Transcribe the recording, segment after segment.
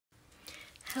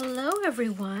Hello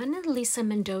everyone, Lisa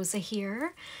Mendoza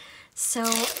here. So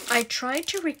I tried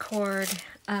to record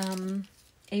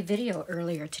a video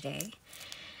earlier today,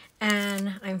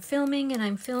 and I'm filming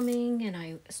and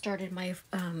I started my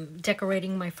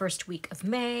decorating my first week of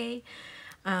May.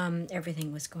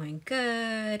 Everything was going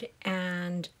good,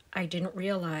 and I didn't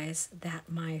realize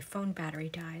that my phone battery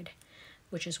died,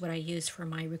 which is what I use for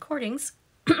my recordings.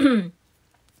 And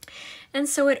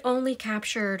so it only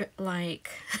captured like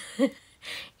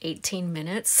 18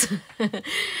 minutes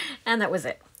and that was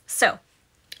it. So,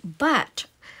 but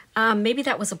maybe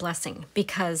that was a blessing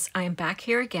because I am back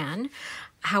here again.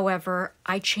 However,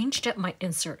 I changed up my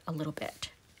insert a little bit.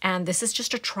 And this is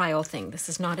just a trial thing. This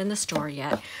is not in the store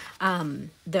yet.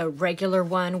 The regular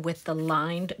one with the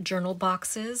lined journal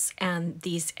boxes and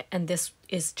this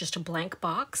is just a blank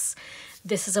box.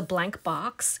 This is a blank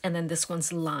box, and then this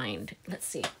one's lined. Let's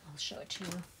see, I'll show it to you.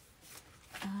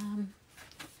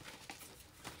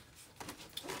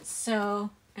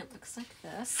 So it looks like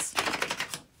this.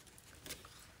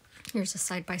 Here's a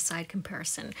side-by-side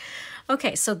comparison.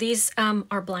 Okay, so these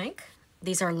are blank.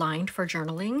 These are lined for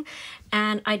journaling,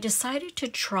 and I decided to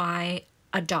try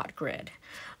a dot grid.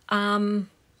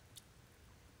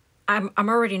 I'm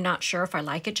already not sure if I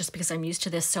like it just because I'm used to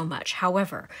this so much.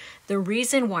 However, the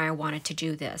reason why I wanted to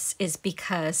do this is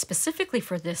because specifically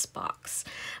for this box,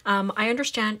 I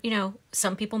understand, you know,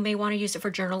 some people may want to use it for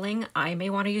journaling. I may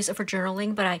want to use it for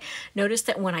journaling, but I noticed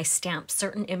that when I stamp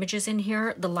certain images in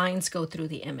here, the lines go through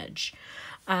the image.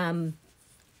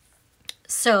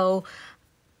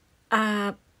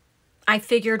 I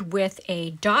figured with a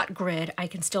dot grid, I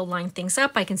can still line things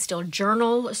up. I can still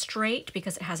journal straight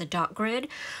because it has a dot grid.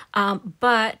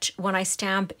 But when I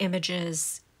stamp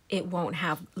images, it won't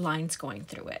have lines going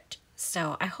through it.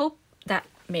 So I hope that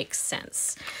makes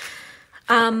sense.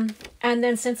 And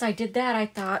then since I did that, I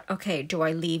thought, okay, do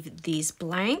I leave these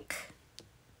blank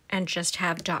and just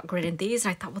have dot grid in these?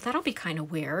 I thought, well, that'll be kind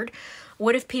of weird.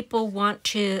 What if people want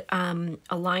to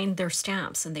align their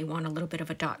stamps and they want a little bit of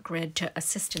a dot grid to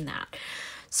assist in that?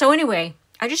 So anyway,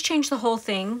 I just changed the whole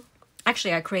thing.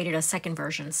 Actually, I created a second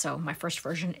version, so my first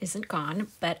version isn't gone,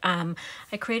 but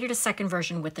I created a second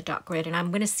version with the dot grid, and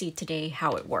I'm going to see today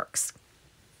how it works.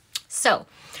 So,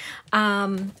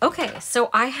 okay, so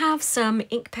I have some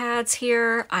ink pads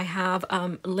here. I have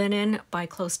Linen by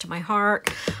Close to My Heart.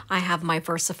 I have my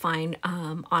VersaFine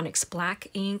Onyx Black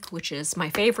ink, which is my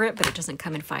favorite, but it doesn't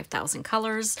come in 5,000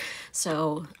 colors.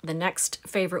 So the next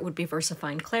favorite would be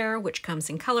VersaFine Clair, which comes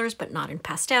in colors, but not in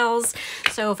pastels.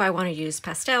 So if I want to use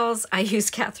pastels, I use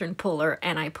Catherine Puller,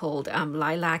 and I pulled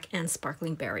Lilac and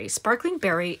Sparkling Berry. Sparkling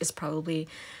Berry is probably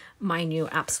my new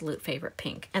absolute favorite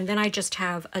pink. And then I just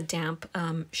have a damp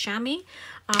chamois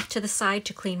off to the side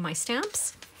to clean my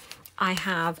stamps. I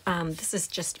have, this is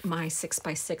just my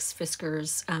 6x6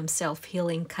 Fiskars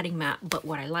self-healing cutting mat, but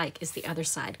what I like is the other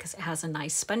side because it has a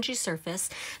nice spongy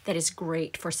surface that is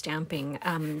great for stamping,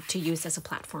 to use as a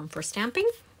platform for stamping.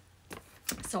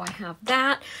 So I have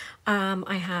that.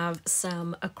 I have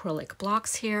some acrylic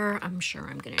blocks here. I'm sure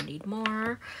I'm gonna need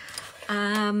more.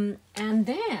 And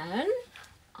then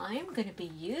I'm going to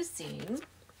be using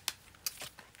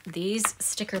these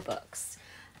sticker books.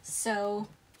 So,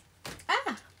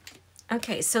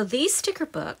 okay, so these sticker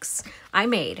books I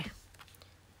made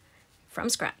from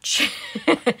scratch.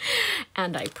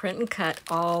 And I print and cut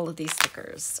all of these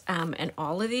stickers. And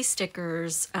all of these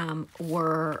stickers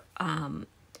were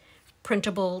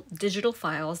printable digital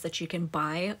files that you can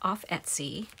buy off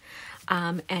Etsy.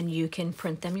 And you can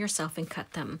print them yourself and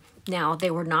cut them. Now, they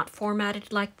were not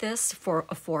formatted like this for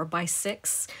a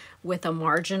 4x6 with a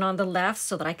margin on the left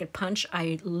so that I could punch.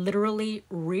 I literally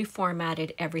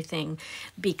reformatted everything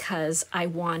because I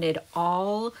wanted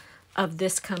all of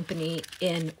this company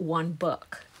in one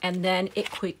book. And then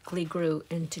it quickly grew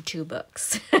into 2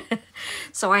 books.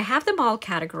 So I have them all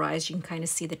categorized. You can kind of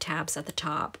see the tabs at the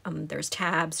top. There's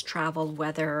tabs, travel,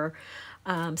 weather,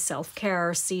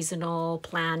 self-care, seasonal,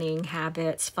 planning,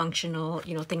 habits, functional,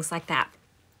 you know, things like that.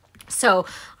 So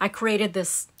I created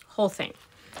this whole thing.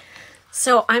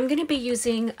 So I'm going to be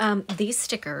using these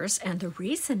stickers, and the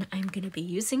reason I'm going to be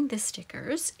using these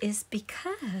stickers is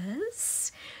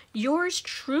because yours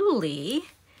truly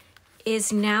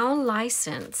is now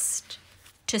licensed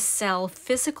to sell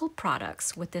physical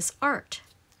products with this art.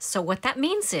 So what that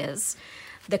means is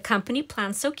the company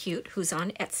Plan So Cute, who's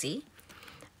on Etsy,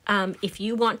 if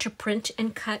you want to print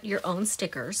and cut your own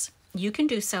stickers, you can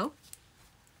do so.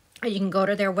 You can go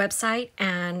to their website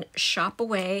and shop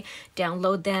away,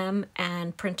 download them,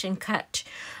 and print and cut.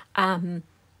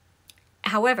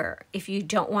 However, if you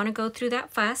don't want to go through that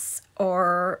fuss,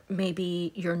 or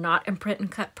maybe you're not a print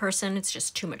and cut person, it's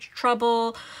just too much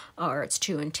trouble, or it's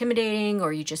too intimidating,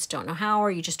 or you just don't know how, or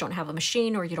you just don't have a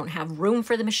machine, or you don't have room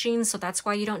for the machine, so that's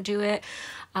why you don't do it.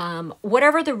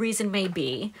 Whatever the reason may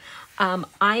be,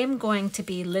 I am going to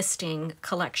be listing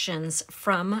collections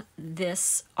from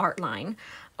this art line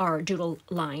or doodle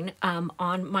line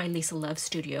on my Lisa Love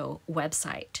Studio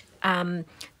website.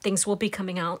 Things will be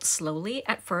coming out slowly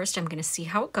at first. I'm going to see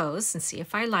how it goes and see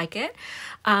if I like it.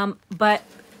 But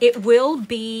it will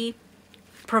be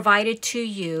provided to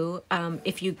you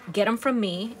if you get them from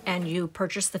me and you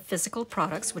purchase the physical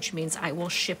products, which means I will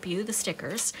ship you the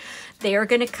stickers. They are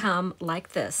going to come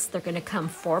like this. They're going to come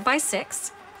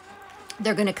 4x6.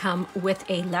 They're going to come with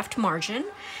a left margin.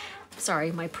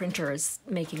 Sorry, my printer is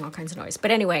making all kinds of noise.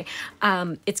 But anyway,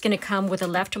 it's going to come with a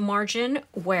left margin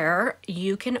where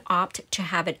you can opt to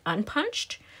have it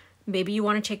unpunched. Maybe you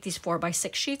want to take these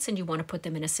 4x6 sheets and you want to put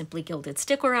them in a Simply Gilded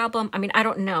sticker album. I mean, I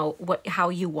don't know how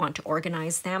you want to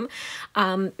organize them.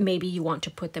 Maybe you want to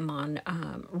put them on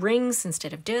rings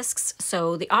instead of discs.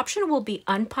 So the option will be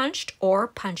unpunched or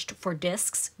punched for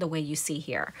discs, the way you see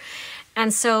here.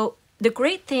 And so the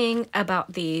great thing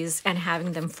about these and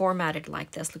having them formatted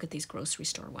like this, look at these grocery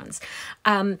store ones,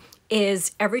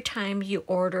 is every time you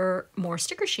order more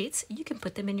sticker sheets, you can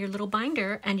put them in your little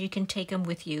binder and you can take them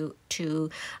with you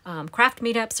to craft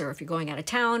meetups, or if you're going out of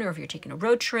town, or if you're taking a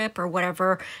road trip or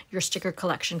whatever, your sticker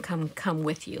collection come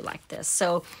with you like this.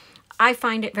 So I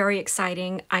find it very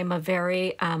exciting. I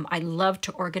love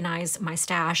to organize my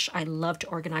stash. I love to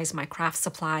organize my craft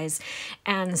supplies.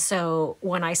 And so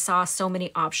when I saw so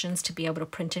many options to be able to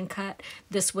print and cut,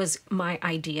 this was my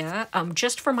idea,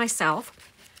 just for myself,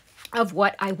 of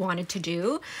what I wanted to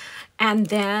do. And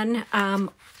then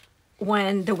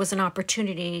when there was an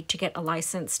opportunity to get a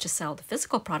license to sell the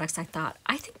physical products, I thought,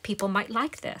 I think people might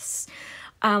like this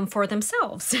for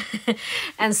themselves.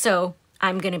 And so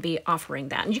I'm going to be offering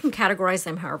that. And you can categorize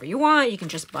them however you want. You can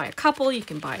just buy a couple. You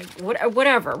can buy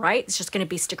whatever, right? It's just going to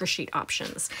be sticker sheet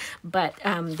options. But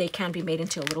they can be made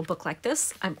into a little book like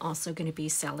this. I'm also going to be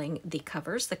selling the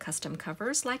covers, the custom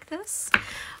covers like this.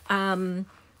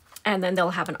 And then they'll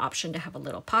have an option to have a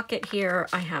little pocket here.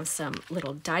 I have some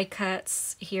little die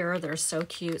cuts here. They're so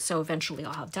cute. So eventually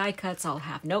I'll have die cuts. I'll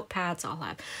have notepads. I'll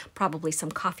have probably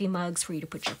some coffee mugs for you to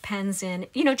put your pens in.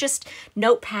 You know, just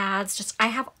notepads. I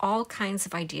have all kinds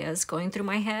of ideas going through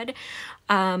my head.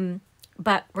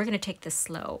 But we're going to take this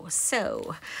slow.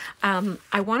 So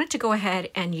I wanted to go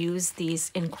ahead and use these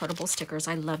incredible stickers.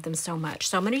 I love them so much.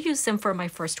 So I'm going to use them for my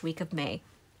first week of May.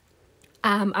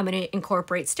 I'm going to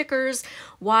incorporate stickers,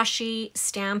 washi,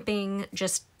 stamping,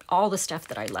 just all the stuff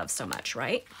that I love so much,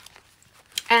 right?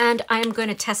 And I'm going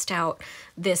to test out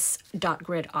this dot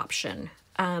grid option.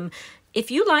 If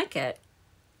you like it,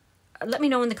 let me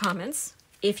know in the comments.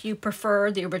 If you prefer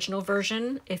the original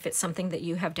version, if it's something that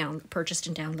you have purchased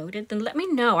and downloaded, then let me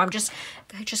know. I just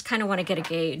kind of want to get a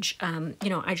gauge. You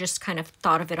know, I just kind of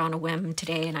thought of it on a whim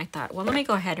today, and I thought, well, let me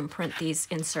go ahead and print these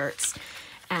inserts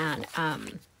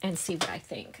and see what I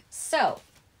think. So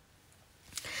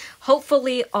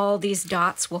hopefully all these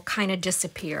dots will kind of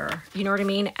disappear, you know what I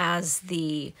mean, as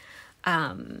the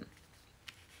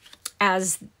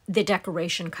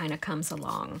decoration kind of comes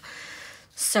along.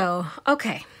 So,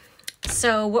 okay.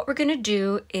 So what we're going to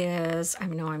do is, I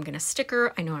know I'm going to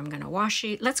sticker, I know I'm going to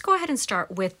washi. Let's go ahead and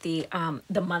start with the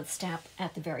month stamp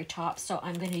at the very top. So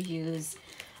I'm going to use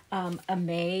a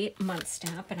May month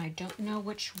stamp, and I don't know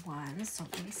which one, so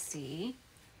let me see.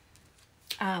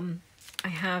 I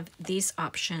have these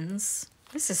options.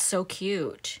 This is so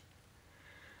cute.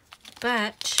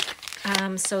 But,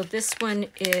 so this one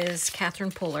is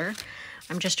Catherine Puller.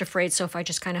 I'm just afraid, so if I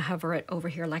just kind of hover it over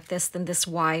here like this, then this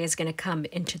Y is going to come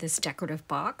into this decorative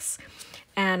box.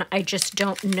 And I just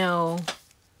don't know,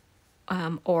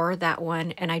 or that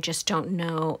one, and I just don't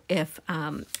know if,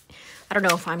 I don't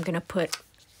know if I'm going to put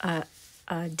a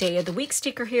day of the week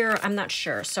sticker here. I'm not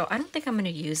sure. So I don't think I'm going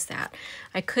to use that.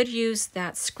 I could use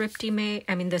that Scripty May,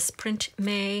 this Print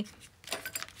May,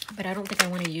 but I don't think I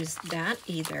want to use that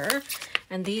either.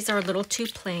 And these are a little too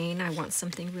plain. I want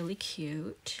something really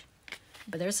cute.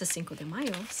 But there's a Cinco de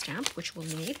Mayo stamp, which we'll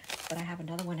need, but I have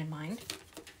another one in mind.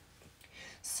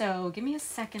 So give me a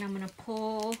second. I'm going to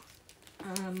pull,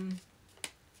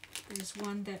 there's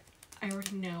one that I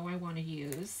already know I want to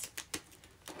use.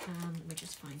 Let me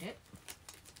just find it.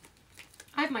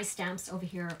 have my stamps over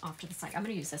here off to the side. I'm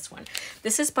going to use this one.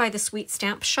 This is by the Sweet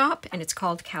Stamp Shop, and it's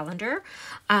called Calendar.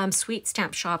 Sweet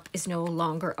Stamp Shop is no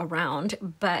longer around,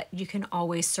 but you can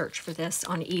always search for this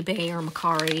on eBay or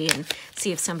Mercari and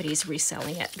see if somebody's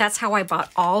reselling it. That's how I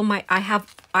bought all my, I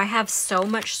have so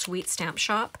much Sweet Stamp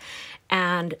Shop,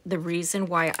 and the reason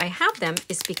why I have them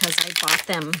is because I bought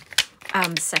them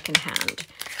secondhand.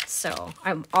 So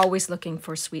I'm always looking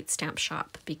for Sweet Stamp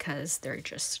Shop because they're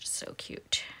just so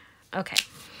cute. Okay,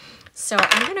 so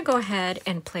I'm going to go ahead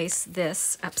and place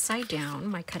this upside down,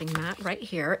 my cutting mat right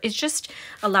here. It just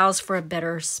allows for a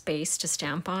better space to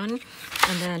stamp on.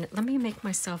 And then let me make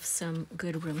myself some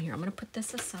good room here. I'm going to put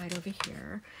this aside over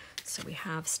here. So we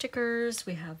have stickers,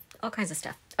 we have all kinds of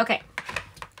stuff. Okay,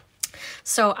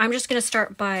 so I'm just going to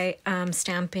start by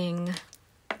stamping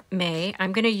May.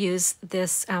 I'm going to use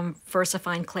this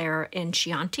VersaFine Claire in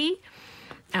Chianti.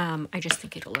 I just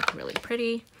think it'll look really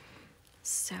pretty.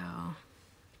 So I'm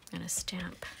going to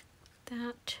stamp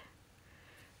that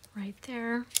right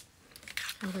there.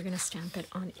 And we're going to stamp it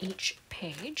on each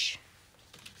page.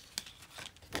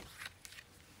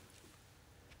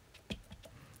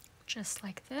 Just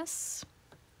like this.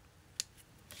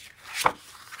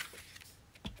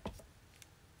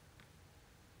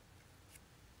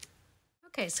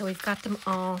 Okay, so we've got them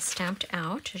all stamped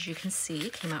out. As you can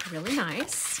see, came out really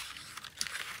nice.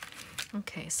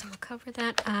 Okay, so we'll cover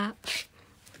that up,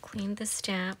 clean the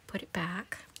stamp, put it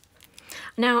back.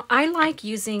 Now, I like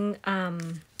using a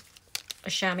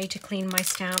chamois to clean my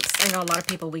stamps. I know a lot of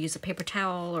people will use a paper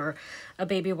towel or a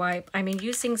baby wipe. I mean,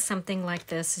 using something like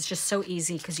this is just so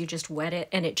easy because you just wet it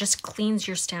and it just cleans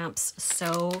your stamps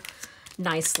so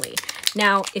nicely.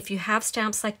 Now, if you have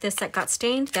stamps like this that got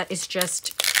stained, that is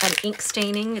just an ink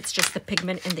staining. It's just the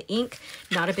pigment in the ink.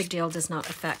 Not a big deal, does not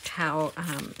affect how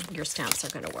your stamps are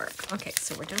going to work. Okay,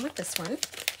 so we're done with this one.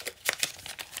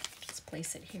 Just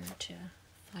place it here to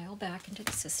file back into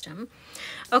the system.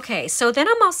 Okay, so then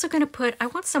I'm also going to put, I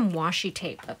want some washi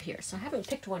tape up here. So I haven't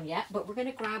picked one yet, but we're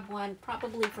going to grab one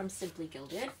probably from Simply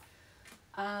Gilded.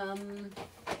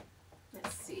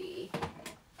 Let's see.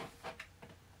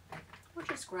 We'll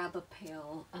just grab a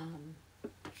pale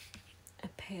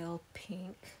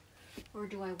pink, or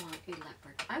do I want a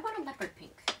leopard? I want a leopard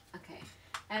pink. Okay,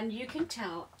 and you can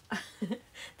tell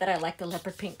that I like the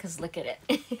leopard pink because look at it.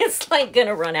 It's like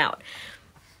gonna run out,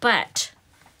 but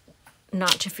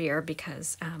not to fear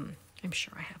because I'm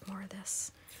sure I have more of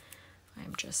this.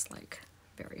 I'm just like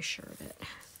very sure of it.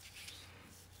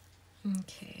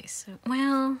 Okay, so,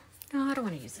 well, no, I don't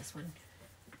want to use this one.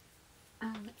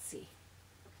 Let's see.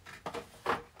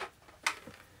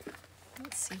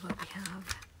 Let's see what we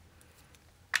have.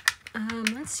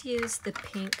 Let's use the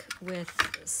pink with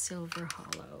silver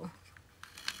hollow.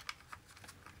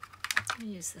 I'll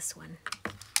use this one.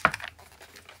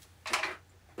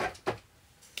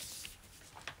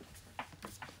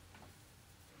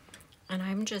 And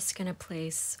I'm just going to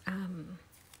place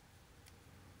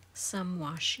some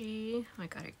washi. I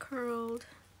got it curled.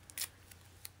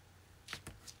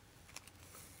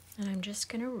 And I'm just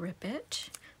going to rip it.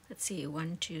 Let's see,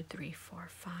 1, 2, 3, 4,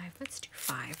 5. Let's do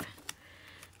 5.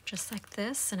 Just like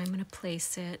this, and I'm going to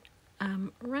place it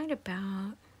right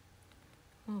about,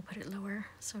 we'll put it lower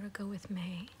so it'll go with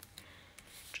May.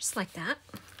 Just like that.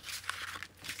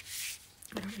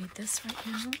 I don't need this right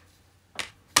now.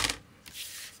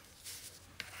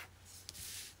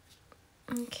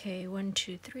 Okay, 1,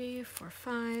 2, 3, 4,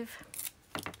 5.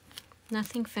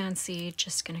 Nothing fancy,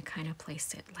 just going to kind of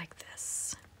place it like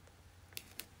this.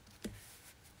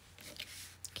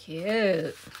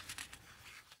 Cute.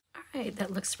 All right,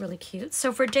 that looks really cute.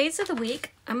 So for days of the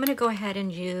week, I'm going to go ahead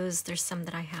and use, there's some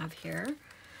that I have here.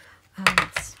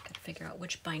 Let's figure out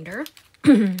which binder.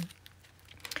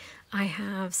 I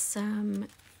have some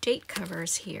date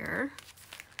covers here.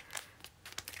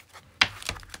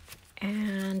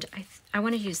 And I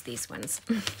want to use these ones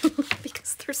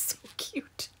because they're so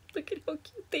cute. Look at how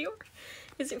cute they are.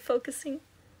 Is it focusing?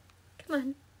 Come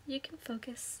on, you can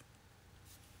focus.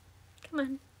 Come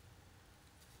on.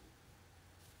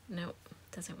 Nope,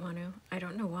 doesn't want to. I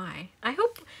don't know why. I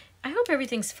hope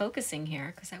everything's focusing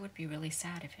here because that would be really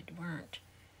sad if it weren't.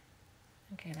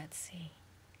 Okay, let's see.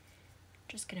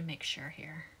 Just gonna make sure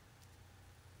here.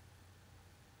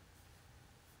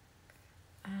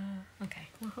 Okay,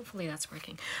 well, hopefully that's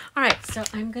working. All right, so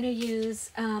I'm gonna use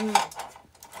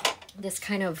this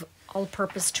kind of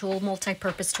all-purpose tool,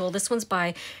 multi-purpose tool. This one's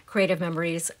by Creative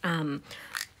Memories.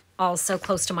 Also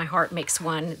close to my heart makes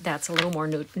one that's a little more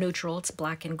neutral. It's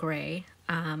black and gray.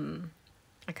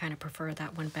 I kind of prefer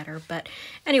that one better, but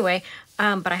anyway,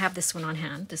 but I have this one on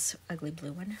hand, this ugly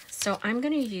blue one. So I'm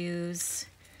going to use,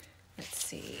 let's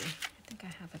see, think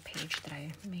I have a page that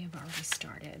I may have already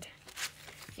started.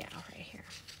 Yeah, right here.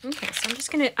 Okay, so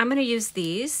I'm gonna use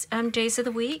these days of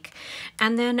the week,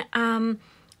 and then I'm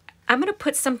gonna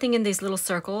put something in these little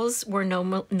circles where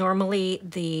normally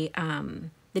the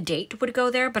date would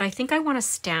go there, but I think I want to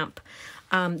stamp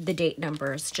the date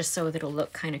numbers just so that it'll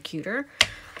look kind of cuter.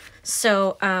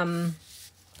 So I'll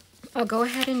go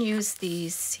ahead and use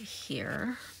these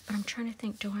here, but I'm trying to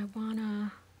think, do I want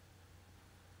to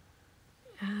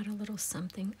add a little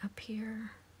something up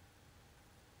here?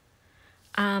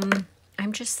 I'm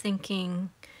just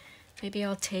thinking maybe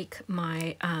I'll take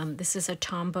my, this is a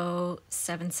Tombow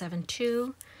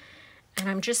 772, and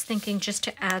I'm just thinking just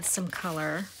to add some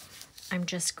color, I'm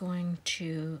just going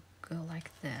to go like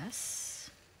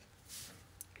this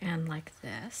and like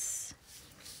this.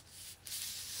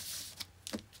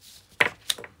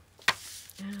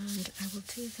 And I will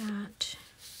do that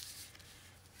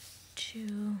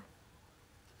to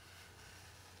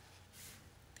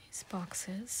these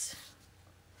boxes.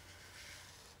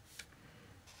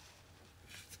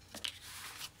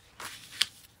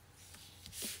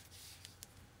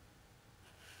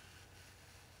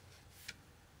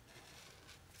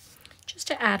 Just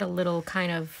to add a little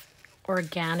kind of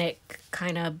organic,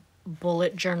 kind of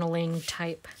bullet journaling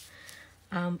type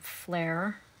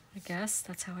flair, I guess.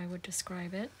 That's how I would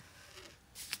describe it.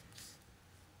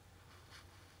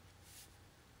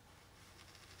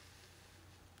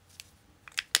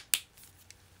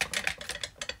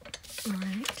 All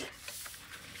right.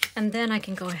 And then I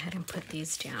can go ahead and put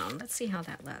these down. Let's see how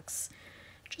that looks.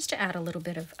 Just to add a little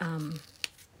bit of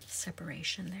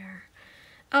separation there.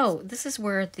 Oh, this is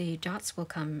where the dots will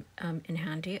come in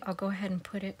handy. I'll go ahead and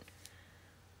put it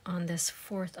on this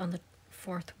fourth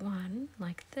one,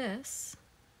 like this.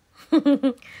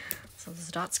 So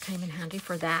those dots came in handy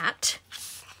for that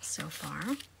so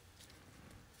far.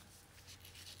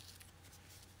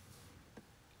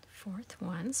 Fourth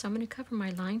one. So I'm going to cover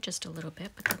my line just a little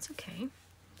bit, but that's okay.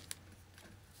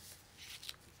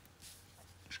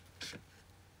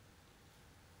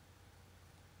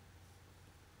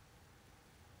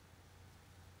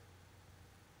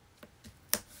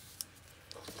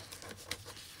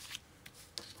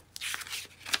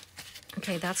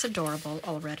 Okay, that's adorable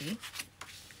already.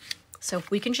 So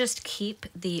if we can just keep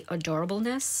the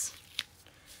adorableness,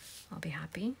 I'll be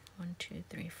happy. 1, 2,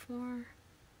 3, 4.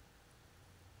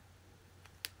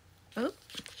 Oh,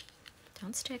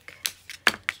 don't stick.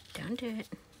 Don't do it.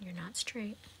 You're not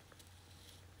straight.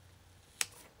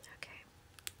 Okay.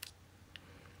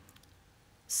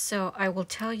 So I will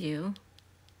tell you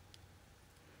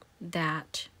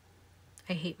that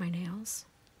I hate my nails.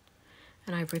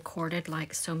 And I've recorded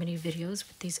like so many videos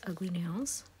with these ugly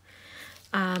nails.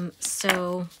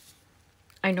 So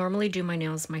I normally do my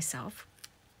nails myself.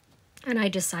 And I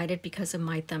decided because of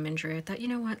my thumb injury, I thought, you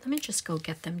know what, let me just go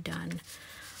get them done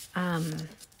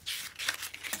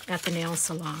at the nail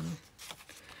salon.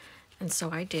 And so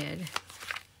I did.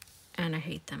 And I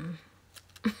hate them.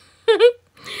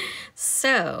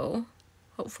 So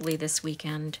hopefully this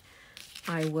weekend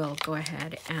I will go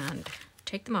ahead and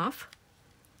take them off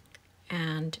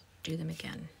and do them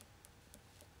again.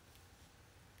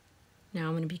 Now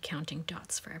I'm going to be counting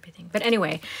dots for everything. But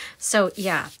anyway, so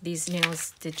yeah, these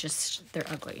nails, they're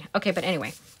ugly. Okay, but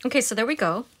anyway. Okay, so there we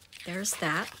go. There's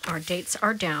that. Our dates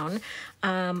are down.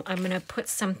 I'm going to put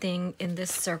something in this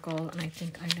circle, and I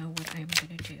think I know what I'm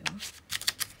going to do.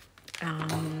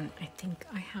 I think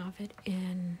I have it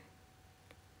in,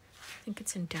 I think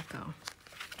it's in Deco.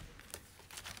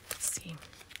 Let's see.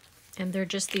 And they're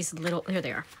just these little, here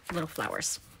they are, little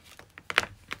flowers.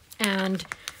 And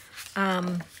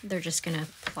they're just gonna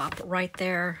plop right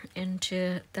there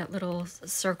into that little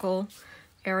circle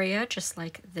area, just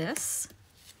like this.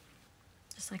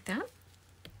 Just like that.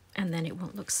 And then it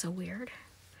won't look so weird.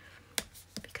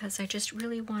 Because I just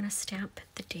really want to stamp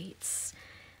the dates.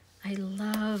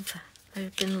 I've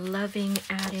been loving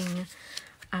adding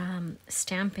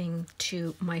stamping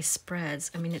to my spreads.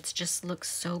 I mean, it just looks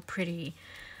so pretty.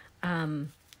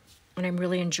 And I'm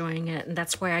really enjoying it, and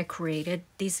that's why I created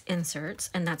these inserts,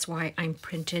 and that's why I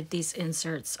printed these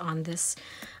inserts on this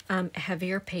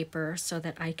heavier paper so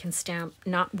that I can stamp,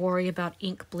 not worry about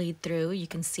ink bleed through. You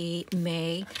can see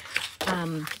May.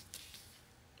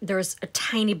 There's a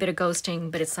tiny bit of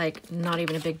ghosting, but it's like not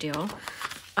even a big deal.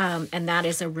 And that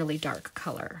is a really dark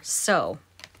color. So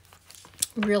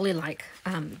really like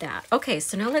that. Okay,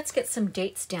 so now let's get some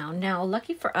dates down. Now,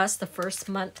 lucky for us, the first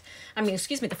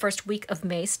week of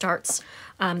May starts,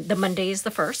 the Monday is the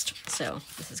 1st, so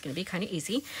this is going to be kind of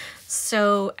easy.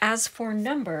 So as for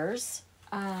numbers,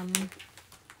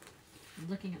 I'm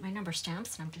looking at my number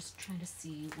stamps and I'm just trying to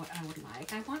see what I would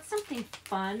like. I want something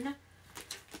fun.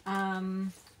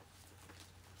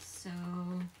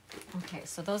 Okay,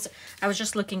 so those, I was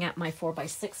just looking at my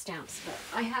 4x6 stamps, but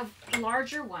I have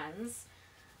larger ones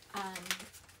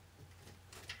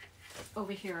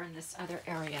over here in this other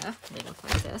area. They look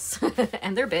like this,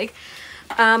 and they're big.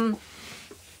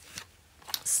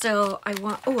 So I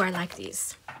want, oh, I like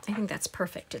these. I think that's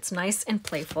perfect. It's nice and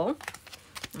playful.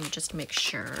 Let me just make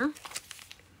sure.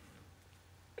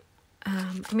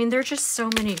 I mean, there are just so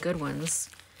many good ones.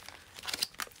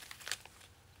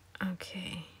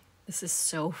 Okay, this is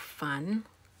so fun.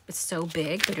 It's so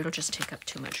big, but it'll just take up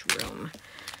too much room.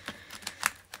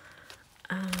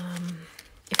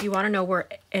 If you want to know where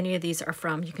any of these are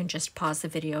from, you can just pause the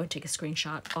video and take a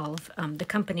screenshot. All of the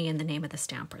company and the name of the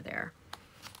stamp are there.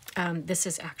 This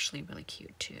is actually really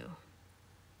cute too.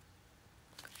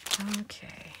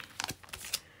 Okay.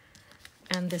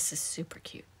 And this is super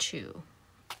cute too.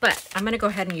 But I'm going to go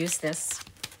ahead and use this.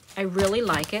 I really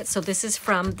like it. So this is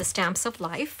from the Stamps of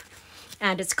Life,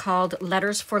 and it's called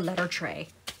Letters for Letter Tray.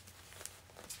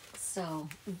 So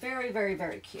very, very,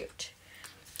 very cute.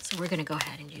 So we're going to go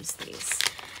ahead and use these.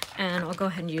 And I'll go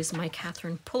ahead and use my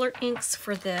Catherine Puller inks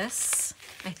for this,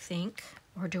 I think.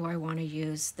 Or do I want to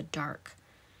use the dark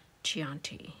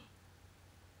Chianti?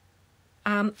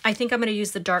 I think I'm going to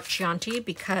use the dark Chianti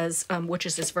because, which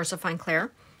is this VersaFine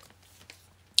Clair,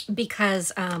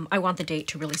 because I want the date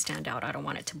to really stand out. I don't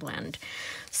want it to blend.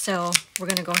 So we're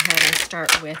going to go ahead and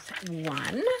start with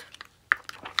one.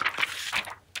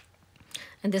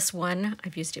 And this one,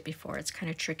 I've used it before. It's kind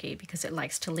of tricky because it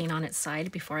likes to lean on its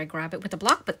side before I grab it with a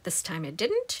block, but this time it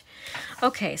didn't.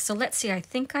 Okay, so let's see. I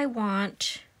think I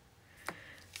want,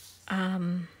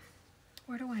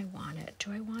 where do I want it?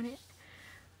 Do I want it?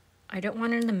 I don't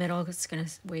want it in the middle because it's going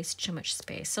to waste too much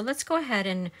space. So let's go ahead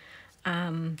and,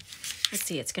 let's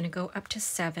see, it's going to go up to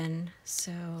 7.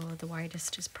 So the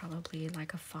widest is probably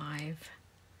like a 5.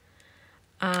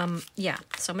 Yeah,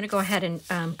 so I'm going to go ahead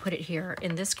and put it here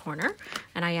in this corner,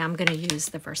 and I am going to use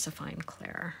the VersaFine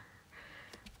Clair.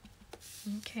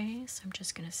 Okay, so I'm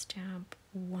just going to stamp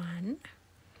 1.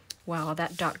 Wow,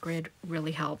 that dot grid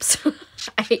really helps.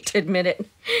 I hate to admit it.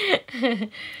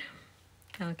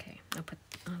 Okay, I'll put,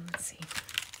 let's see.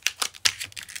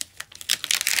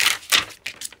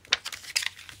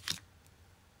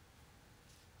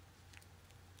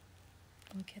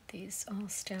 We'll get these all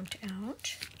stamped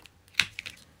out.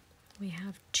 We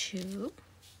have 2.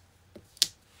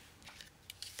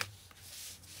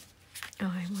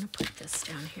 Oh, I want to put this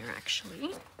down here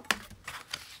actually.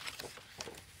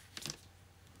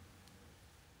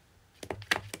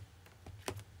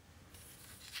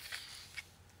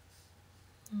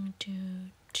 I'll do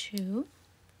 2.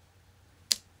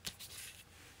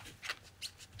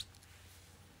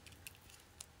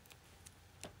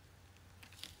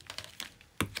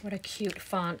 What a cute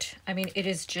font. I mean, it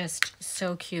is just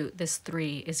so cute. This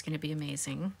 3 is going to be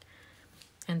amazing.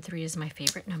 And 3 is my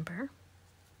favorite number.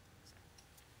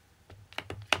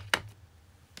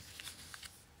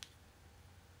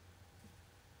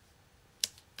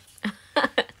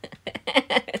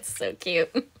 It's so cute.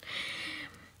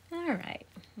 All right,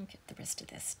 we'll get the rest of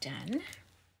this done.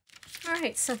 All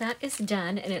right, so that is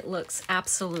done, and it looks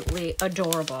absolutely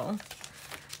adorable.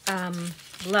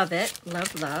 Love it,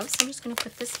 love, love. So I'm just going to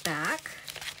put this back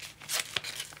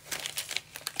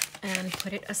and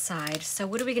put it aside. So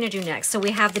what are we going to do next? So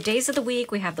we have the days of the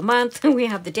week, we have the month, we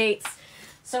have the dates.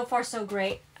 So far, so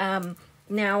great.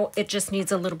 Now it just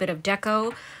needs a little bit of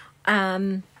deco.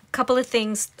 Couple of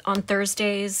things on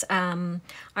Thursdays.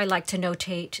 I like to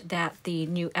notate that the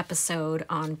new episode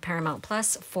on Paramount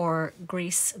Plus for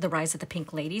Grease, The Rise of the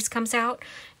Pink Ladies comes out.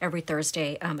 Every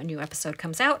Thursday, a new episode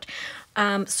comes out.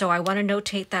 So I want to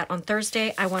notate that on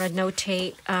Thursday. I want to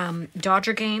notate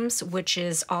Dodger games, which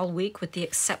is all week with the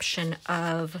exception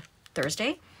of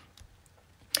Thursday.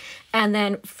 And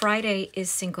then Friday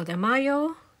is Cinco de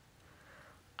Mayo.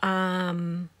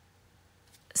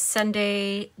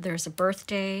 Sunday, there's a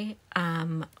birthday,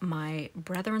 my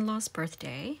brother-in-law's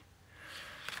birthday.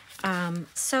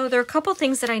 So there are a couple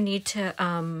things that I need to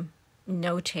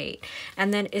notate.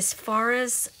 And then as far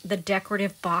as the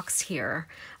decorative box here,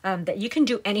 that you can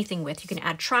do anything with. You can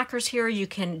add trackers here. You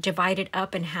can divide it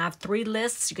up and have 3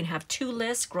 lists. You can have 2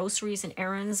 lists, groceries and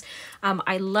errands.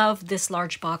 I love this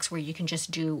large box where you can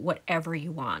just do whatever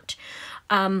you want.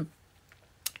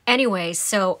 Anyway,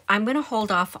 so I'm going to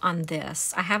hold off on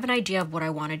this. I have an idea of what I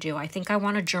want to do. I think I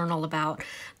want to journal about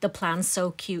the Plan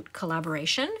So Cute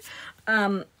collaboration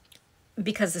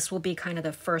because this will be kind of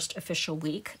the first official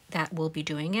week that we'll be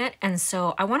doing it. And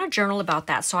so I want to journal about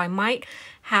that. So I might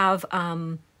have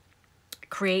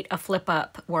create a flip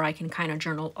up where I can kind of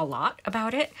journal a lot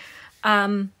about it.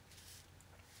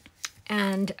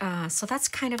 So that's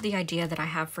kind of the idea that I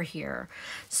have for here.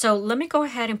 So let me go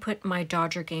ahead and put my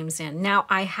Dodger games in. Now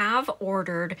I have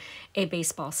ordered a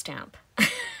baseball stamp.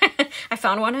 I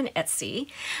found one on Etsy.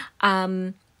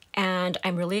 And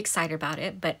I'm really excited about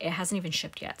it, but it hasn't even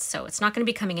shipped yet. So it's not going to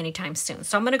be coming anytime soon.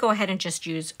 So I'm going to go ahead and just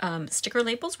use sticker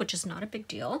labels, which is not a big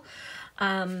deal.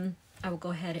 I will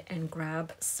go ahead and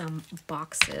grab some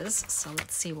boxes. So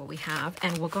let's see what we have.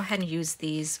 And we'll go ahead and use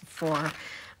these for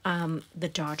the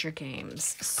Dodger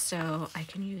games. So I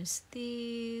can use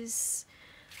these,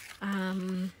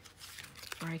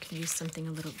 or I can use something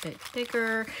a little bit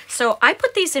bigger. So I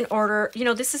put these in order. You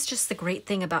know, this is just the great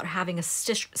thing about having a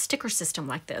sticker system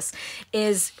like this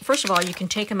is, first of all, you can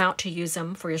take them out to use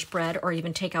them for your spread, or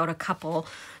even take out a couple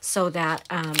so that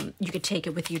you could take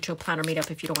it with you to a planner meetup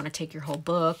if you don't want to take your whole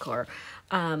book, or,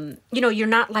 you know, you're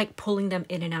not like pulling them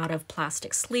in and out of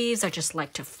plastic sleeves. I just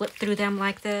like to flip through them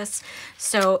like this.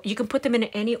 So you can put them in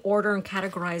any order and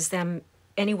categorize them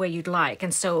any way you'd like.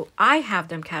 And so I have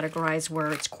them categorized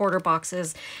where it's quarter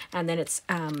boxes, and then it's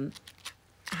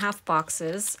half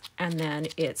boxes, and then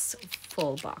it's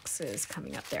full boxes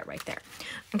coming up there, right there.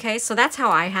 Okay, so that's how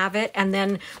I have it. And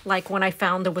then like when I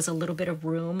found there was a little bit of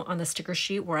room on the sticker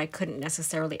sheet where I couldn't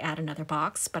necessarily add another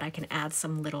box, but I can add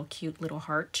some little cute little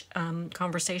heart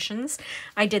conversations,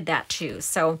 I did that too.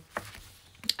 So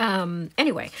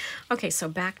anyway, okay, so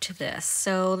back to this.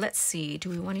 So let's see, do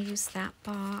we want to use that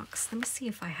box? Let me see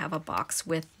if I have a box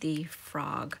with the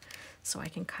frog so I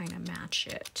can kind of match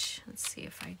it. Let's see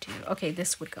if I do. Okay,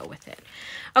 this would go with it.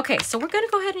 Okay, so we're going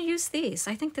to go ahead and use these.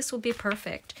 I think this will be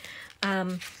perfect.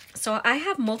 So I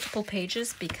have multiple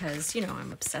pages because, you know,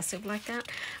 I'm obsessive like that.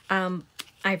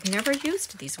 I've never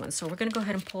used these ones, so we're going to go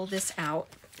ahead and pull this out.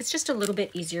 It's just a little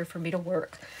bit easier for me to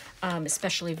work,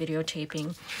 especially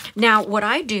videotaping. Now, what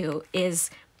I do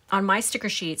is on my sticker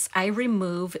sheets, I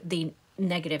remove the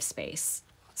negative space.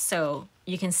 So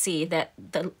you can see that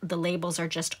the labels are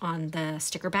just on the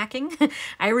sticker backing.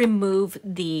 I remove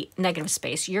the negative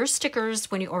space. Your stickers,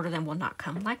 when you order them, will not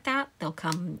come like that. They'll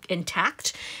come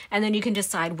intact. And then you can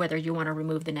decide whether you want to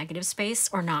remove the negative space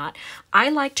or not. I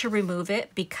like to remove it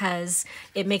because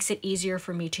it makes it easier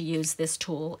for me to use this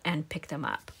tool and pick them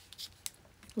up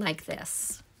like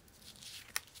this.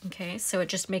 Okay, so it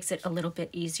just makes it a little bit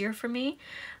easier for me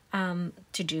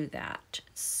to do that.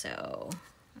 So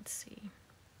let's see.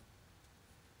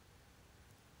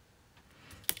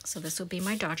 So this will be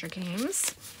my Dodger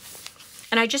games.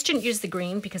 And I just didn't use the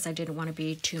green because I didn't want to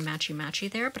be too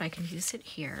matchy-matchy there, but I can use it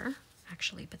here,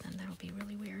 actually, but then that'll be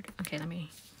really weird. Okay, let me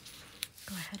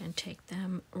go ahead and take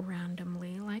them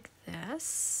randomly like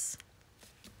this.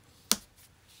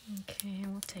 Okay,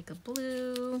 we'll take a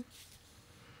blue.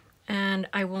 And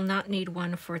I will not need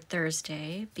one for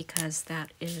Thursday because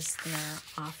that is their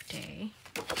off day.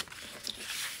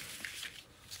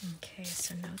 Okay,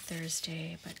 so no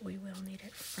Thursday, but we will need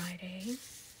it Friday.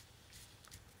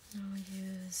 I'll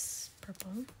use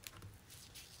purple.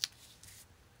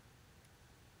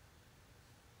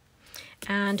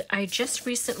 And I just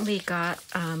recently got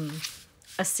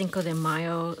a Cinco de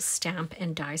Mayo stamp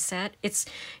and die set. It's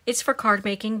for card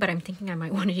making, but I'm thinking I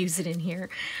might want to use it in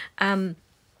here.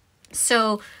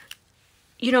 So,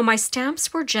 you know, my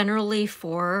stamps were generally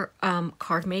for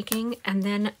card making, and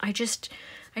then I just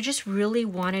really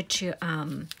wanted to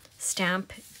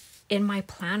stamp in my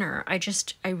planner.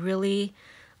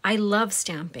 I love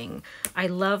stamping. I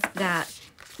love that,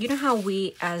 you know how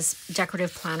we as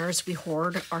decorative planners, we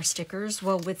hoard our stickers?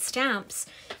 Well, with stamps,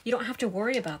 you don't have to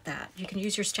worry about that. You can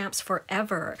use your stamps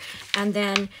forever. And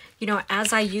then, you know,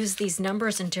 as I use these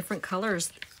numbers in different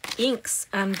colors, inks,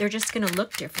 they're just gonna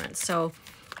look different. So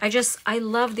I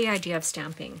love the idea of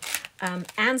stamping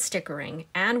and stickering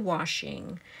and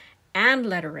washing and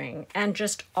lettering and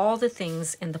just all the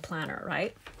things in the planner,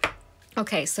 right?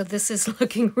 Okay, so this is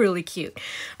looking really cute.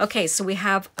 Okay, so we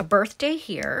have a birthday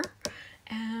here,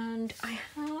 and I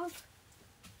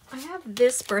have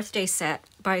this birthday set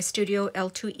by Studio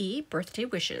L2E, Birthday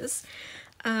Wishes.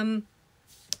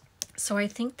 So I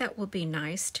think that will be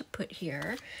nice to put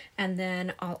here, and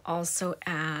then I'll also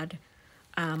add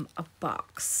a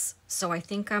box. So I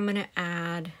think I'm gonna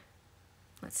add,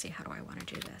 let's see, how do I want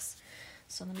to do this?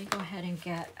 So let me go ahead and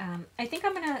get, I think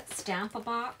I'm gonna stamp a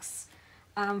box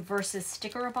versus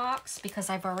sticker a box because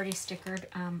I've already stickered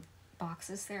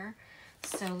boxes there.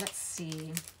 So let's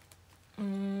see.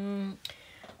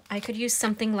 I could use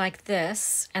something like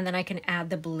this, and then I can add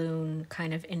the balloon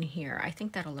kind of in here. I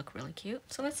think that'll look really cute.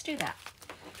 So let's do that.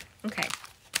 Okay.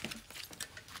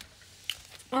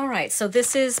 All right, so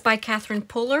this is by Catherine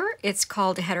Puller. It's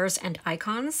called Headers and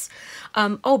Icons.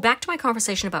 Oh, back to my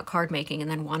conversation about card making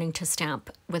and then wanting to stamp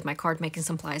with my card making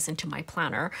supplies into my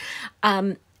planner.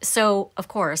 So, of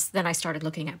course, then I started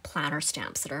looking at planner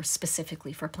stamps that are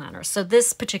specifically for planners. So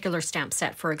this particular stamp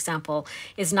set, for example,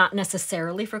 is not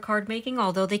necessarily for card making,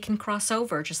 although they can cross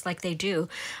over just like they do.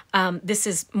 This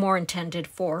is more intended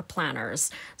for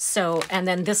planners. So, and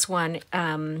then this one,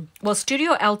 well,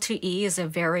 Studio L2E is a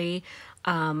very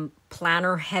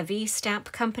planner heavy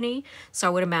stamp company. So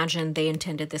I would imagine they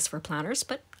intended this for planners,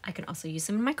 but I can also use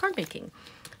them in my card making.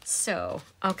 So,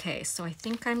 okay, so I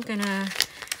think I'm gonna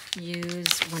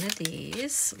use one of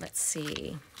these. Let's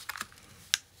see.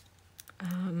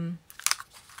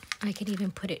 I can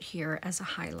even put it here as a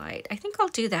highlight. I think I'll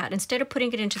do that instead of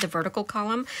putting it into the vertical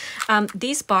column.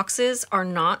 These boxes are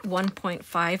not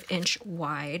 1.5 inch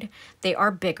wide. They are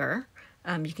bigger.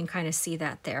 You can kind of see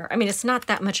that there. I mean, it's not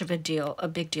that much of a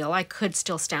big deal. I could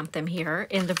still stamp them here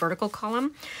in the vertical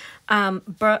column.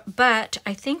 But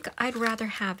I think I'd rather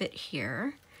have it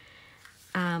here.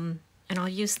 And I'll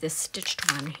use this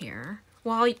stitched one here.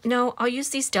 Well, no, I'll use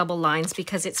these double lines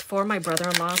because it's for my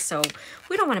brother-in-law, so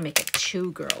we don't want to make it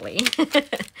too girly.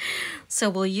 So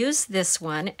we'll use this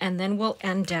one, and then we'll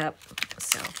end up,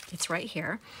 so it's right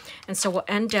here. And so we'll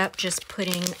end up just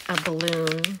putting a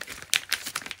balloon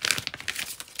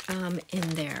in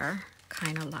there,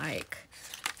 kind of like,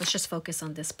 let's just focus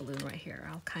on this balloon right here.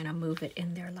 I'll kind of move it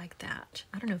in there like that.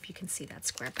 I don't know if you can see that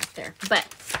square back there, but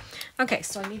okay,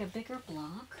 so I need a bigger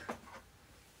block.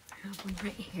 I have one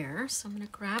right here, so I'm going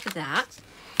to grab that.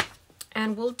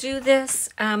 And we'll do this.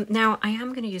 Now, I am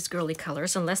going to use girly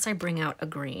colors unless I bring out a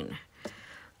green.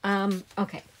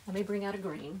 Okay, let me bring out a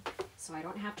green so I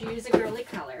don't have to use a girly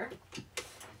color.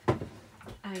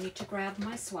 I need to grab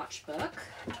my swatch book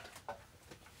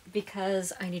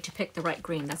because I need to pick the right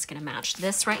green that's going to match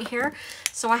this right here.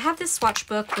 So I have this swatch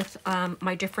book with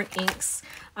my different inks.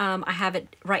 I have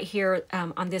it right here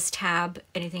on this tab.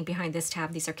 Anything behind this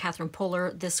tab, these are Catherine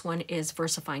Puller. This one is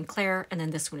Versifying Claire, and then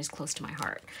this one is Close to My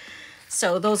Heart.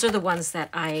 So those are the ones that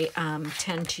I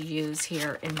tend to use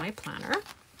here in my planner.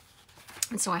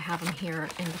 And so I have them here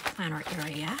in the planner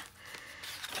area.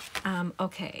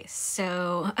 Okay,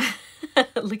 so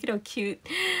look at how cute.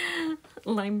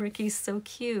 Lime Ricky's so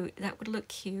cute. That would look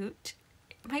cute.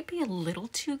 It might be a little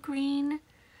too green,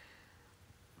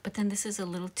 but then this is a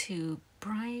little too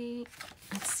bright.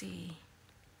 Let's see.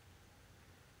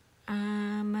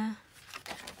 Oh,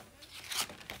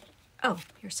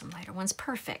 here's some lighter ones.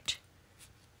 Perfect.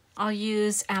 I'll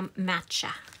use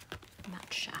matcha.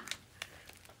 Matcha.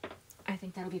 I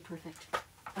think that'll be perfect.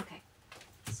 Okay.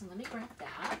 So let me grab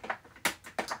that.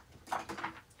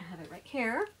 I have it right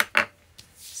here.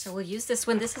 So we'll use this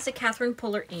one. This is a Catherine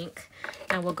Puller ink,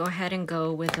 and we'll go ahead and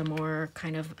go with a more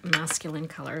kind of masculine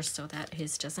color so that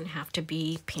his doesn't have to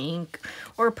be pink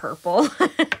or purple,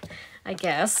 I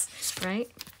guess, right?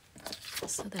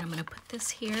 So then I'm going to put this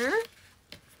here,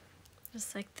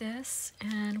 just like this,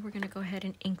 and we're going to go ahead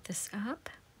and ink this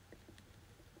up.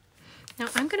 Now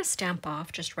I'm going to stamp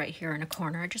off just right here in a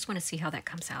corner. I just want to see how that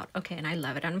comes out. Okay, and I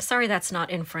love it. I'm sorry that's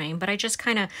not in frame, but I just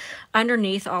kind of,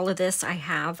 underneath all of this, I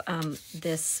have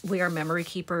this We Are Memory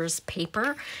Keepers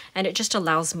paper, and it just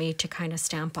allows me to kind of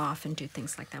stamp off and do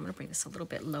things like that. I'm going to bring this a little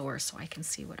bit lower so I can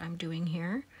see what I'm doing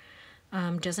here.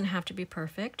 Doesn't have to be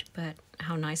perfect, but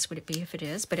how nice would it be if it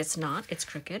is? But it's not. It's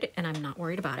crooked, and I'm not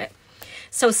worried about it.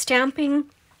 So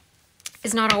stamping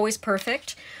is not always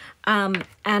perfect.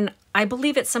 And I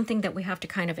believe it's something that we have to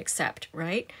kind of accept,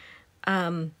 right?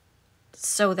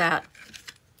 So that,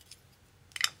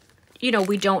 you know,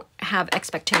 we don't have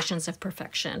expectations of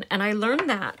perfection. And I learned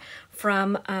that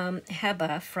from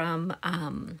Heba, from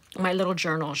my little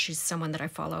journal. She's someone that I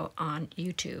follow on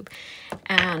YouTube.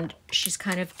 And she's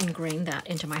kind of ingrained that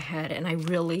into my head. And I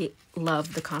really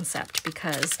love the concept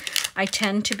because I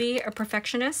tend to be a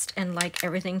perfectionist and like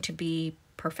everything to be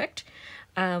perfect.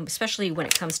 Especially when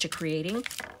it comes to creating.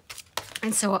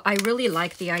 And so I really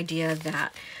like the idea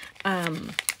that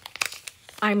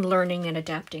I'm learning and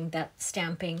adapting that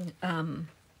stamping,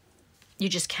 you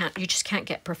just can't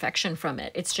get perfection from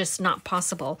it. It's just not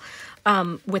possible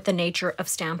with the nature of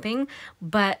stamping,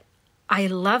 but I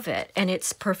love it and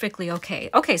it's perfectly okay.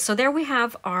 Okay, so there we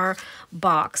have our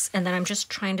box, and then I'm just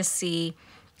trying to see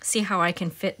how I can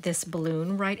fit this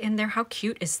balloon right in there. How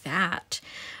cute is that?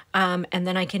 And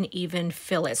then I can even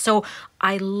fill it. So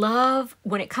I love,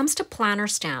 when it comes to planner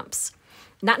stamps,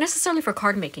 not necessarily for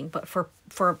card making, but for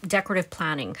decorative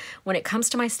planning, when it comes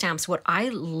to my stamps, what I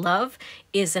love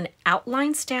is an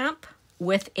outline stamp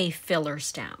with a filler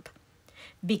stamp.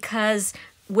 Because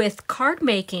with card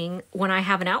making, when I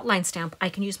have an outline stamp, I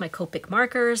can use my Copic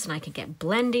markers and I can get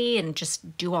blendy and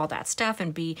just do all that stuff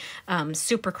and be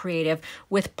super creative.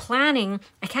 With planning,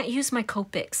 I can't use my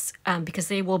Copics because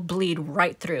they will bleed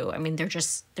right through. I mean, they're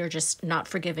just not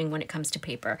forgiving when it comes to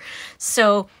paper.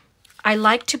 So I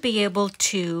like to be able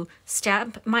to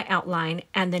stamp my outline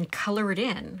and then color it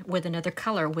in with another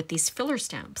color with these filler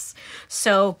stamps.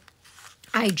 So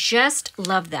I just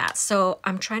love that. So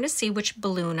I'm trying to see which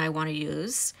balloon I want to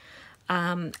use.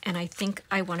 And I think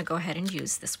I want to go ahead and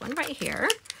use this one right here.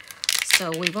 So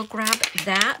we will grab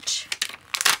that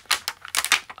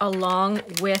along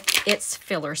with its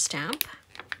filler stamp.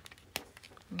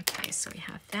 Okay, so we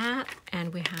have that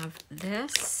and we have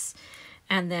this.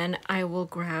 And then I will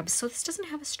grab, so this doesn't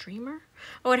have a streamer.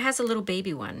 Oh, it has a little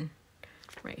baby one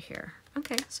right here.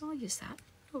 Okay, so I'll use that.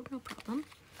 Oh, no problem.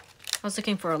 I was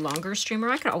looking for a longer streamer.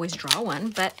 I could always draw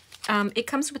one, but it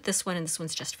comes with this one and this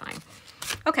one's just fine.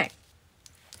 Okay,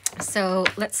 so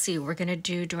let's see. We're gonna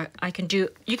do, you can do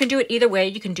it either way.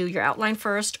 You can do your outline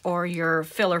first or your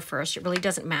filler first. It really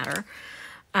doesn't matter.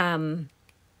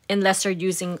 Unless you're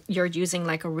using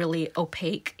like a really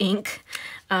opaque ink,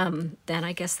 then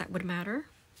I guess that would matter.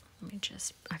 Let me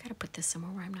just, I gotta put this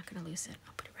somewhere where I'm not gonna lose it.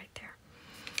 I'll put it right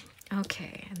there.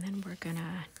 Okay, and then we're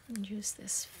gonna use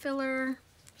this filler.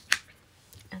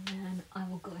 And then I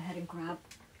will go ahead and grab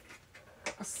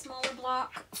a smaller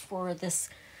block for this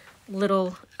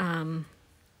little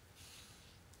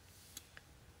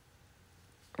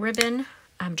ribbon,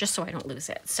 just so I don't lose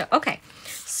it. So, okay,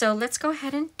 so let's go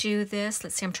ahead and do this.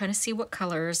 Let's see, I'm trying to see what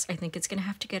colors. I think it's gonna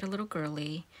have to get a little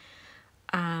girly.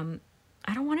 I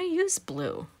don't wanna use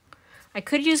blue. I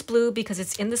could use blue because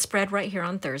it's in the spread right here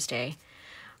on Thursday.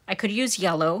 I could use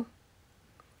yellow,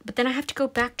 but then I have to go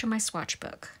back to my swatch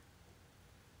book.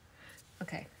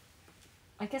 Okay,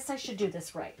 I guess I should do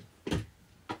this right,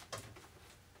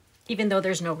 even though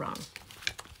there's no wrong.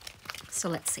 So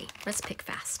let's see, let's pick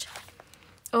fast.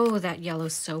 Oh, that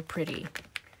yellow's so pretty.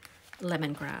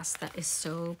 Lemongrass, that is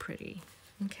so pretty.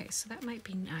 Okay, so that might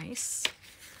be nice.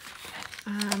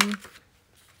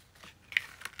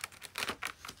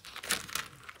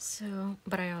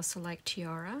 But I also like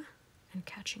Tiara and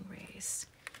Catching Rays.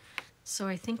 So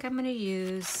I think I'm gonna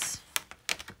use,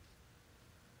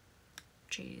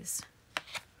 geez.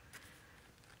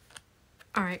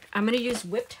 All right, I'm gonna use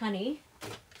Whipped Honey.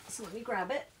 So let me grab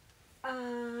it. Where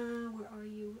are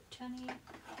you, Whipped Honey? Right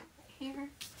here.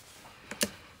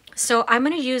 So I'm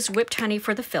gonna use Whipped Honey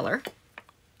for the filler.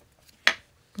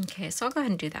 Okay, so I'll go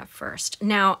ahead and do that first.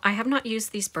 Now, I have not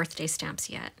used these birthday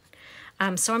stamps yet.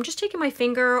 So I'm just taking my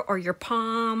finger or your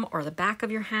palm or the back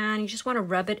of your hand. You just want to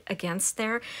rub it against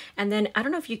there. And then, I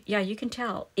don't know if you, yeah, you can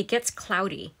tell, it gets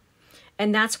cloudy.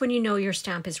 And that's when you know your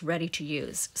stamp is ready to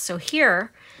use. So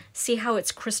here, see how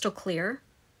it's crystal clear?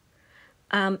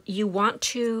 You want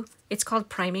to, it's called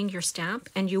priming your stamp,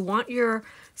 and you want your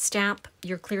stamp,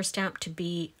 your clear stamp, to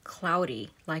be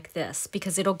cloudy like this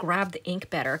because it'll grab the ink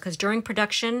better. Because during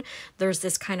production, there's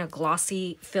this kind of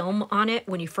glossy film on it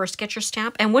when you first get your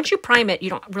stamp. And once you prime it, you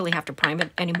don't really have to prime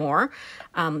it anymore.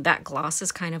 That gloss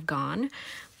is kind of gone.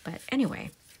 But anyway,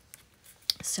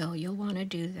 so you'll want to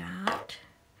do that.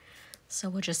 So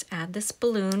we'll just add this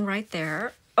balloon right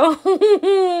there.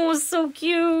 Oh, so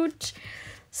cute.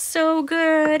 So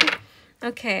good.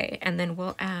 Okay, and then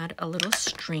we'll add a little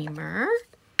streamer.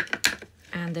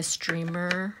 And the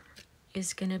streamer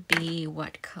is gonna be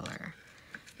what color?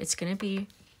 It's gonna be,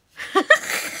 I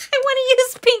wanna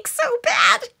use pink so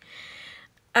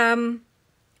bad.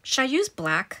 Should I use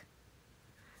black?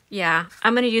 Yeah,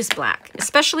 I'm gonna use black,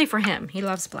 especially for him. He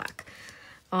loves black.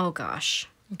 Oh gosh.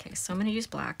 Okay, so I'm gonna use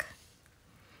black.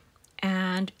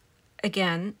 And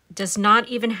again, does not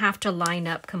even have to line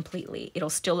up completely. It'll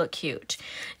still look cute.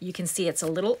 You can see it's a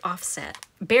little offset,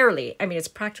 barely. I mean, it's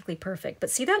practically perfect,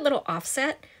 but see that little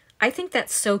offset? I think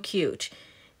that's so cute.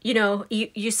 You know,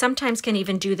 you sometimes can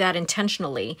even do that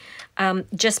intentionally,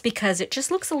 just because it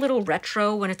just looks a little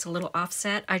retro when it's a little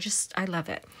offset. I love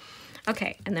it.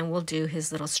 Okay, and then we'll do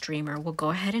his little streamer. We'll go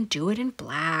ahead and do it in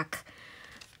black.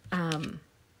 Okay,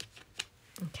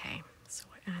 so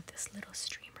I add this little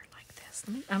streamer.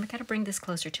 I'm gonna bring this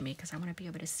closer to me because I want to be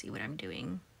able to see what I'm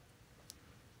doing.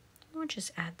 We'll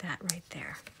just add that right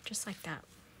there, just like that.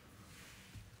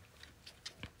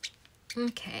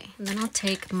 Okay, and then I'll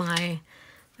take I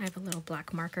have a little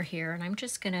black marker here, and I'm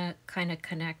just gonna kind of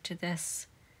connect to this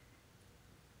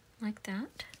like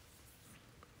that.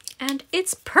 And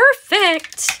it's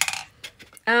perfect!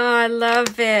 Oh, I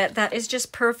love it. That is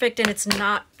just perfect, and it's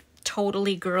not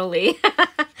totally girly.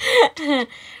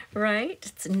 Right?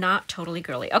 It's not totally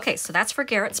girly. Okay, so that's for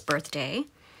Garrett's birthday.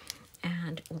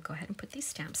 And we'll go ahead and put these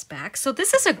stamps back. So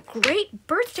this is a great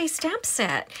birthday stamp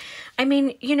set. I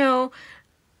mean, you know,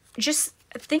 just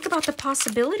think about the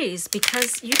possibilities,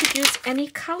 because you could use any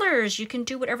colors. You can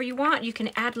do whatever you want. You can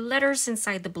add letters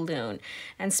inside the balloon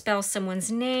and spell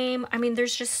someone's name. I mean,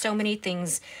 there's just so many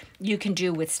things you can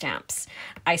do with stamps.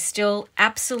 I still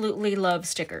absolutely love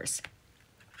stickers.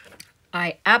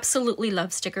 I absolutely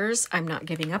love stickers. I'm not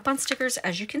giving up on stickers,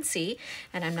 as you can see,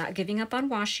 and I'm not giving up on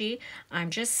washi. I'm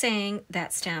just saying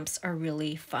that stamps are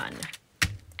really fun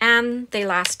and they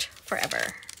last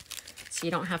forever. So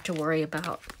you don't have to worry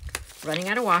about running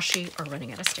out of washi or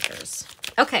running out of stickers.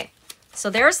 Okay, so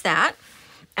there's that.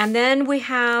 And then we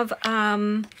have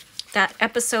that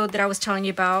episode that I was telling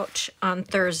you about on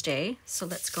Thursday. So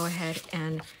let's go ahead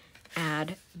and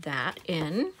add that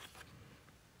in.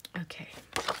 Okay,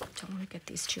 don't want to get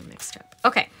these two mixed up.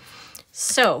 Okay,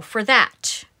 so for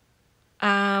that,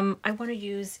 I want to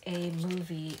use a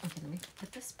movie. Okay, let me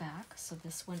put this back. So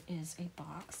this one is a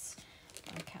box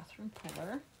by Catherine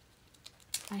Puller.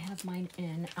 I have mine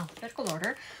in alphabetical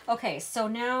order. Okay, so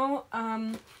now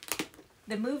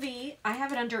the movie, I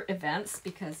have it under events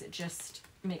because it just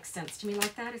makes sense to me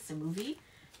like that. It's a movie.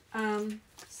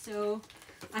 So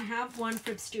I have one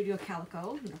from Studio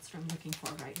Calico. That's what I'm looking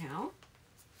for right now.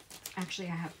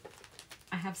 Actually,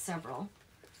 I have several.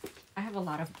 I have a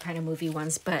lot of kind of movie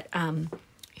ones, but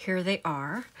here they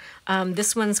are.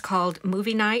 This one's called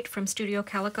Movie Night from Studio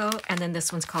Calico, and then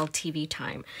this one's called TV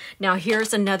Time. Now,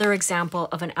 here's another example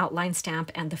of an outline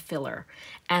stamp and the filler,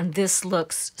 and this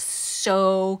looks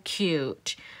so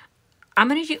cute.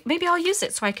 Maybe I'll use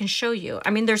it so I can show you.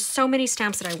 I mean, there's so many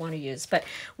stamps that I want to use, but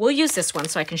we'll use this one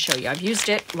so I can show you. I've used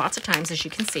it lots of times, as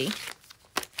you can see.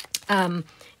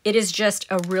 It is just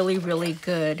a really, really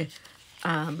good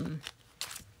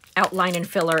outline and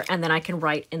filler, and then I can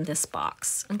write in this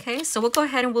box. Okay, so we'll go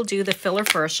ahead and we'll do the filler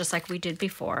first, just like we did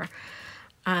before.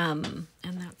 And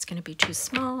that's going to be too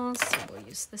small, so we'll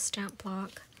use the stamp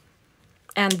block.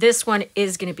 And this one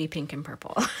is going to be pink and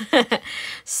purple.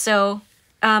 So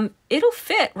it'll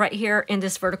fit right here in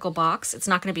this vertical box. It's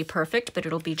not going to be perfect, but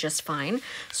it'll be just fine.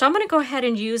 So I'm going to go ahead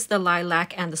and use the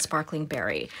lilac and the sparkling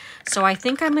berry. So I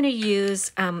think I'm going to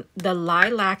use the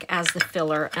lilac as the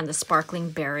filler and the sparkling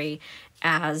berry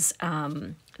as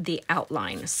the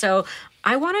outline. So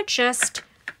I want to just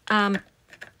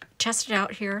test it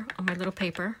out here on my little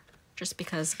paper, just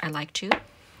because I like to.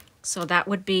 So that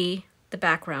would be the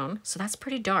background. So that's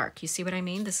pretty dark. You see what I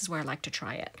mean? This is where I like to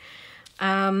try it.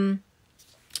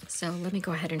 So let me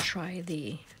go ahead and try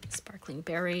the sparkling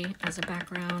berry as a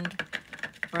background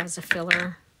or as a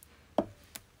filler.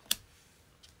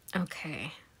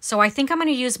 Okay, so I think I'm going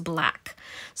to use black.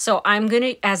 So I'm going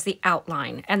to, as the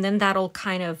outline, and then that'll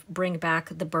kind of bring back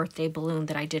the birthday balloon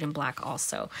that I did in black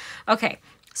also. Okay,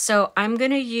 so I'm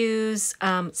going to use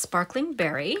sparkling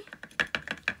berry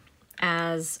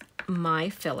as my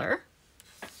filler.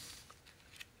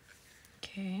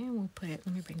 Okay, we'll put it,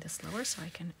 let me bring this lower so I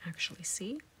can actually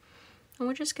see. And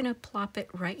we're just gonna plop it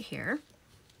right here,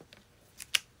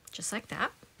 just like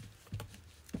that.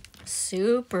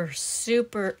 Super,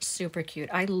 super, super cute.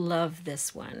 I love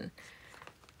this one.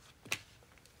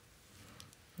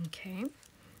 Okay,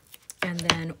 and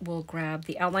then we'll grab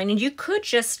the outline, and you could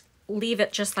just leave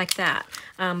it just like that,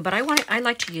 but I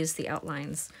like to use the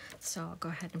outlines. So I'll go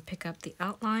ahead and pick up the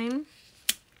outline.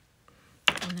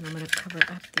 And then I'm going to cover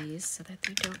up these so that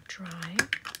they don't dry.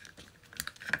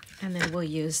 And then we'll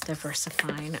use the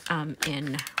VersaFine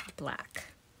in black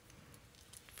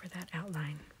for that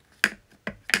outline.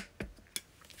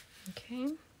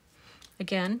 Okay.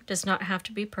 Again, does not have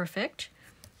to be perfect.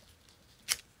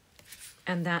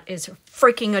 And that is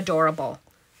freaking adorable.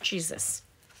 Jesus.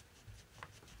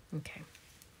 Okay.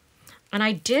 And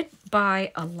I did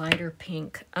buy a lighter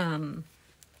pink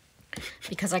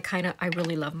because I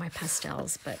really love my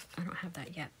pastels, but I don't have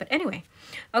that yet. But anyway,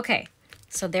 okay,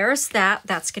 so there's that.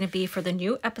 That's going to be for the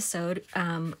new episode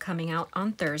coming out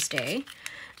on Thursday.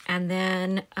 And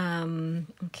then,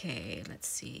 okay, let's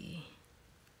see.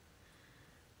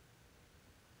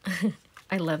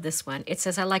 I love this one. It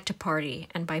says, I like to party,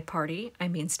 and by party, I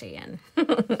mean stay in.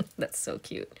 That's so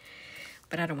cute.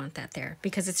 But I don't want that there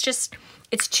because it's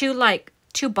too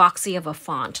boxy of a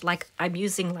font. Like I'm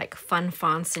using like fun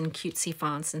fonts and cutesy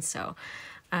fonts, and so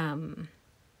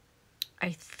I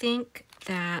think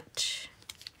that's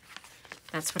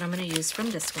what I'm going to use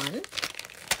from this one.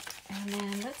 And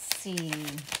then let's see,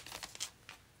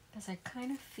 because I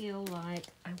kind of feel like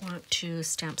I want to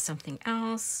stamp something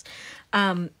else.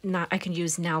 I can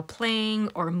use Now Playing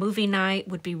or Movie Night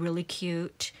would be really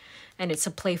cute, and it's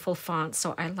a playful font,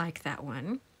 so I like that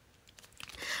one.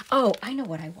 Oh, I know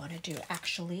what I want to do,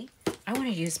 actually. I want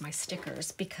to use my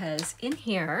stickers because in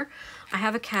here I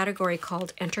have a category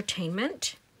called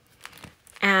entertainment,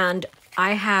 and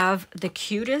I have the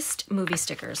cutest movie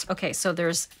stickers. Okay, so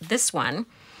there's this one.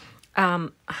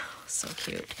 Oh, so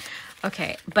cute.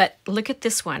 Okay, but look at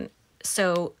this one.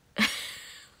 So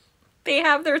they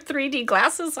have their 3D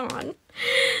glasses on.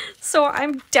 So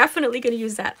I'm definitely going to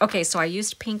use that. Okay, so I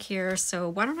used pink here. So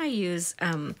why don't I use,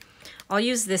 I'll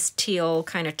use this teal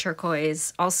kind of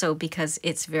turquoise also because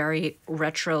it's very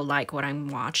retro like what I'm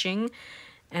watching.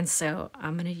 And so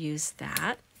I'm going to use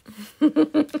that.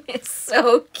 It's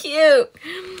so cute.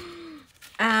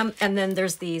 And then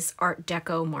there's these Art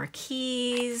Deco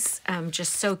marquees,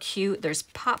 just so cute. There's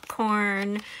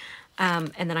popcorn.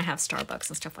 And then I have Starbucks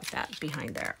and stuff like that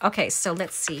behind there. Okay, so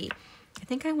let's see. I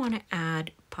think I want to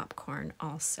add popcorn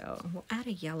also. We'll add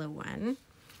a yellow one.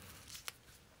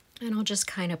 And I'll just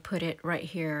kind of put it right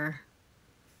here.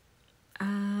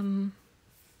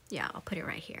 Yeah, I'll put it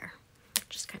right here.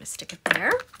 Just kind of stick it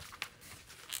there.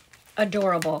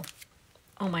 Adorable.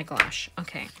 Oh my gosh.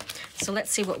 Okay, so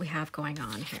let's see what we have going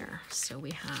on here. So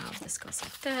we have, this goes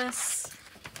like this.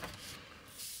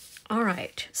 All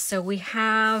right, so we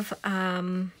have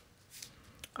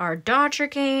our Dodger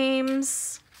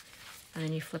games, and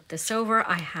then you flip this over.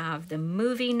 I have the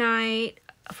movie night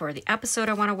for the episode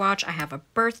I want to watch. I have a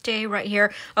birthday right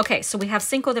here. Okay, so we have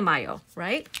Cinco de Mayo,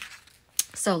 right?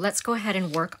 So let's go ahead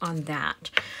and work on that.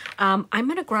 I'm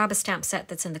going to grab a stamp set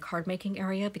that's in the card making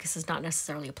area because it's not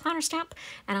necessarily a planner stamp,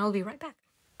 and I'll be right back.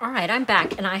 All right, I'm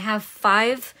back, and I have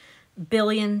 5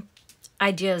 billion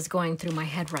ideas going through my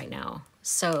head right now.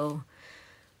 So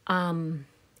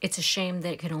it's a shame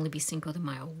that it could only be Cinco de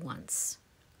Mayo once.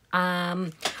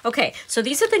 Okay, so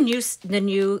these are the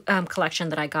new collection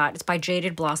that I got. It's by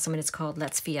Jaded Blossom, and it's called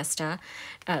Let's Fiesta,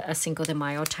 a Cinco de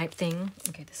Mayo type thing.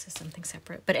 Okay, this is something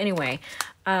separate. But anyway,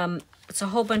 it's a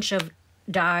whole bunch of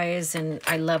dyes, and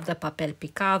I love the papel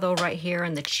picado right here,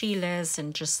 and the chiles,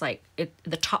 and just like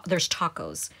there's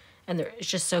tacos, and it's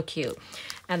just so cute.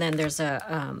 And then there's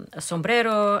a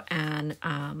sombrero, and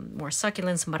more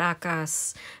succulents,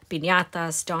 maracas,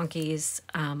 piñatas, donkeys,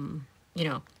 you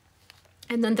know.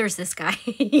 And then there's this guy,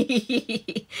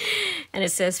 and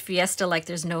it says fiesta like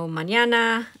there's no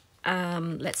mañana.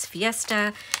 Let's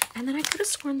fiesta. And then I could have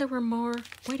sworn there were more.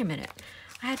 Wait a minute.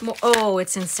 I had more. Oh,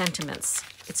 it's in sentiments.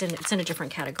 It's in a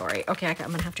different category. Okay, I'm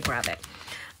gonna have to grab it.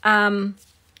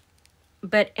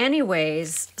 But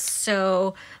anyways,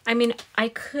 so I mean, I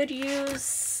could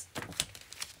use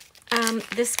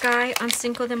this guy on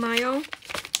Cinco de Mayo.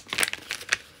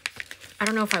 I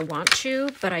don't know if I want to,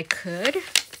 but I could,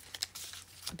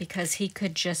 because he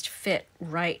could just fit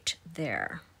right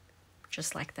there,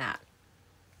 just like that.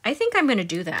 I think I'm going to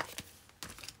do that.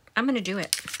 I'm going to do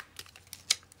it.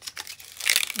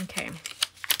 Okay.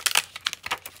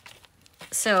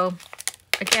 So,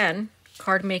 again,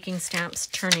 card making stamps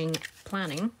turning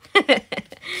planning.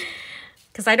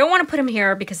 Because I don't want to put him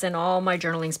here because then all my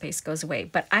journaling space goes away.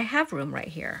 But I have room right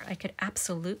here. I could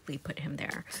absolutely put him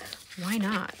there. Why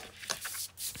not?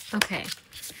 Okay.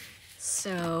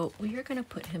 So we are going to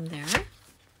put him there.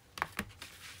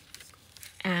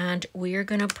 And we are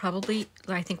going to probably,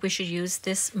 I think we should use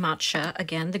this matcha,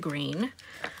 again, the green,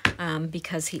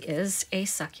 because he is a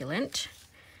succulent.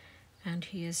 And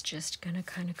he is just going to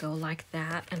kind of go like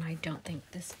that. And I don't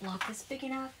think this block is big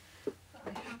enough.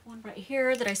 But I have one right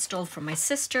here that I stole from my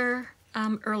sister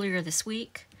earlier this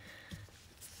week.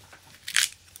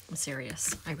 I'm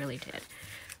serious. I really did.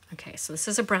 Okay, so this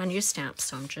is a brand new stamp,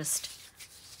 so I'm just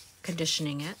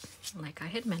conditioning it like I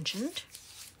had mentioned.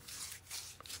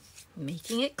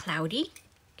 Making it cloudy.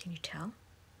 Can you tell?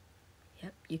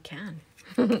 Yep, you can.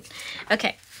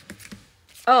 Okay.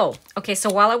 Oh, okay,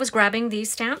 so while I was grabbing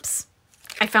these stamps,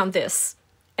 I found this.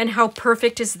 And how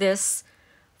perfect is this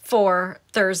for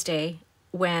Thursday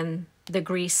when the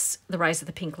Rise of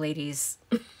the Pink Ladies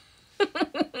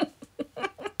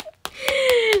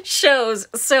shows.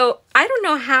 So I don't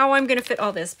know how I'm going to fit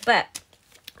all this, but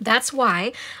that's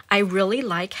why I really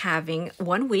like having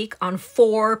 1 week on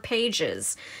 4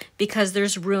 pages, because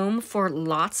there's room for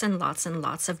lots and lots and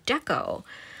lots of deco.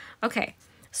 Okay,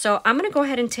 so I'm going to go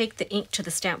ahead and take the ink to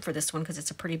the stamp for this one because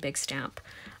it's a pretty big stamp.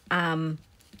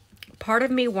 Part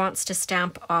of me wants to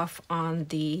stamp off on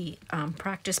the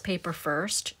practice paper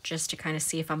first, just to kind of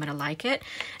see if I'm going to like it.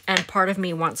 And part of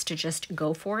me wants to just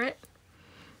go for it.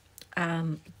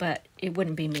 But it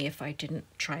wouldn't be me if I didn't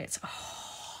try it.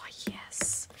 Oh,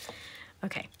 yes.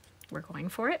 Okay, we're going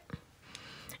for it.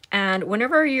 And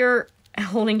whenever you're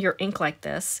holding your ink like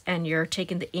this and you're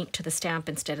taking the ink to the stamp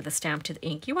instead of the stamp to the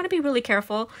ink, you want to be really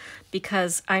careful,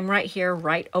 because I'm right here,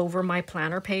 right over my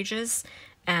planner pages,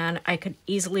 and I could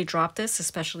easily drop this,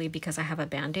 especially because I have a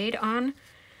Band-Aid on.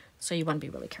 So you want to be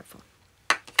really careful.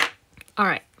 All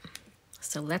right,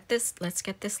 so let's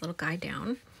get this little guy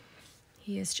down.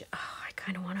 He is just, oh, I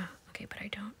kind of want to, okay, but I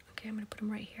don't. Okay, I'm going to put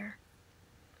him right here.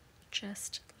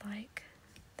 Just like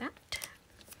that.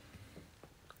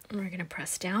 And we're going to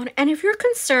press down. And if you're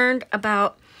concerned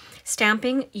about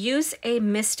stamping, use a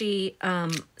MISTI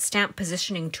stamp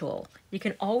positioning tool. You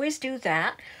can always do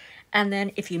that. And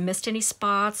then if you missed any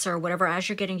spots or whatever, as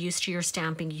you're getting used to your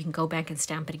stamping, you can go back and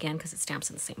stamp it again because it stamps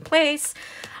in the same place.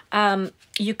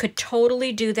 You could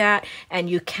totally do that. And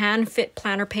you can fit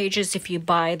planner pages if you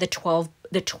buy the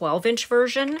 12-inch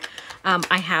version.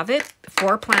 I have it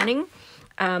for planning.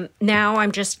 Now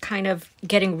I'm just kind of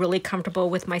getting really comfortable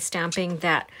with my stamping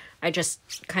that I just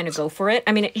kind of go for it.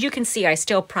 I mean, you can see I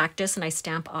still practice and I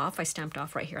stamp off. I stamped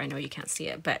off right here. I know you can't see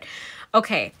it, but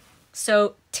okay.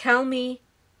 So tell me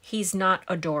he's not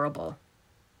adorable.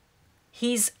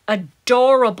 He's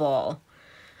adorable.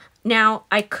 Now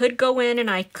I could go in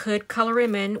and I could color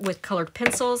him in with colored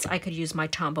pencils. I could use my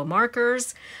Tombow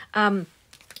markers. But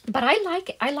I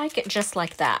like it just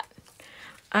like that.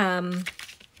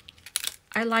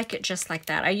 I like it just like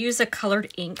that. I use a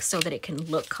colored ink so that it can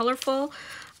look colorful.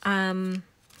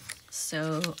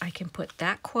 So I can put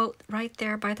that quote right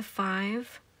there by the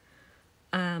 5.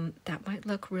 That might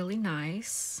look really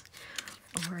nice.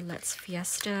 Or Let's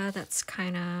Fiesta, that's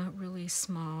kind of really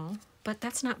small, but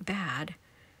that's not bad.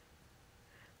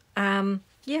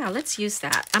 Yeah, let's use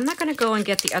that. I'm not going to go and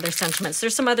get the other sentiments.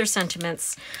 There's some other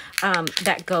sentiments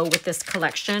that go with this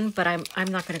collection, but I'm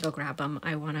not going to go grab them.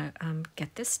 I want to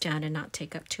get this done and not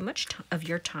take up too much of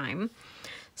your time.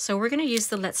 So we're going to use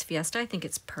the Let's Fiesta. I think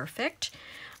it's perfect.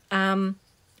 And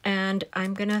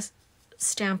I'm going to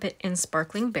stamp it in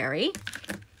Sparkling Berry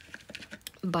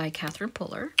by Catherine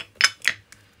Puller.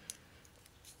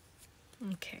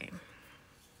 Okay.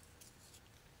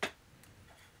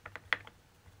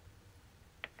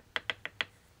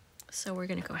 So we're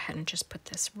going to go ahead and just put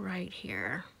this right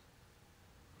here.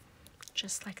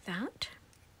 Just like that.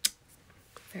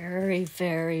 Very,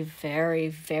 very, very,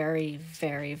 very,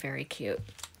 very, very cute.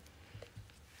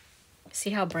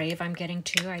 See how brave I'm getting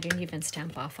too? I didn't even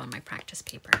stamp off on my practice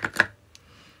paper.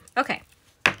 Okay.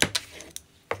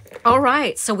 All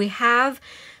right, so we have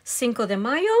Cinco de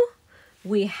Mayo.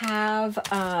 We have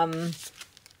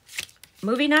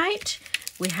movie night.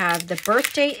 We have the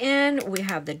birthday in. We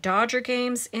have the Dodger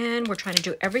games in. We're trying to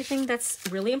do everything that's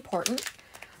really important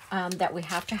that we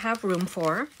have to have room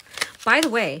for. By the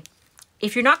way,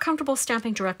 if you're not comfortable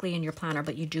stamping directly in your planner,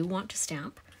 but you do want to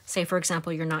stamp, say, for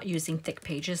example, you're not using thick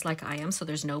pages like I am, so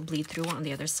there's no bleed through on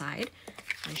the other side,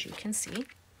 as you can see,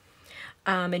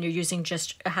 and you're using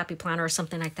just a happy planner or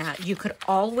something like that, you could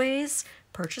always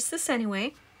purchase this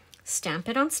anyway, stamp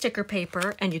it on sticker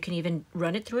paper, and you can even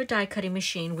run it through a die cutting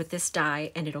machine with this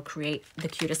die, and it'll create the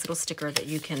cutest little sticker that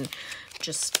you can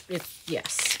just,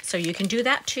 yes, so you can do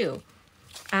that too.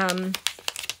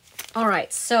 All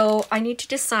right, so I need to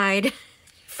decide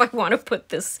if I want to put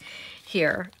this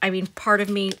here. I mean, part of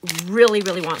me really,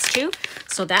 really wants to,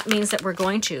 so that means that we're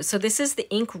going to. So this is the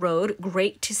Ink Road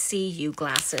Great to See You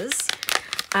glasses.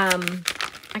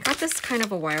 I got this kind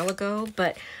of a while ago,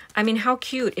 but I mean, how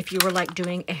cute if you were like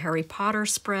doing a Harry Potter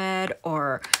spread,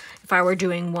 or if I were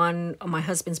doing one on my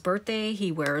husband's birthday,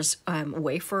 he wears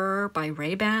Wayfarer by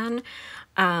Ray-Ban.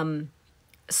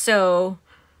 So,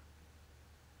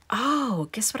 oh,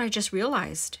 guess what I just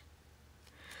realized?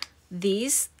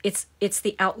 These, it's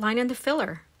the outline and the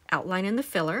filler. Outline and the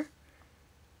filler.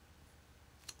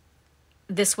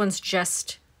 This one's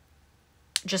just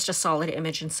a solid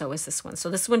image, and so is this one. So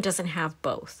this one doesn't have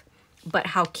both. But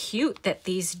how cute that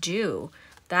these do.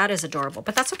 That is adorable.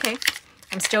 But that's okay.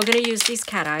 I'm still going to use these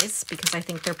cat eyes because I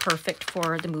think they're perfect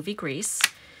for the movie Grease.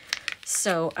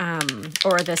 So,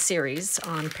 or the series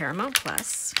on Paramount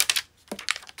Plus.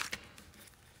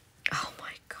 Oh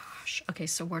my gosh. Okay,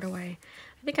 so where do I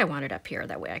think I want it up here.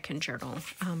 That way I can journal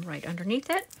right underneath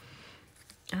it.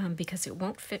 Because it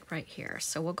won't fit right here.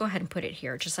 So we'll go ahead and put it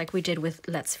here, just like we did with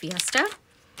Let's Fiesta.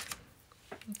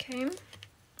 Okay.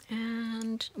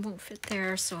 And it won't fit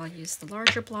there, so I'll use the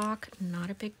larger block. Not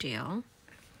a big deal.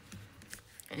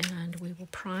 And we will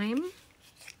prime.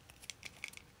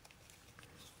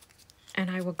 And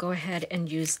I will go ahead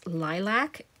and use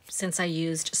Lilac. Since I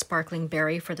used Sparkling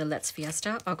Berry for the Let's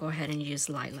Fiesta, I'll go ahead and use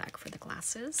Lilac for the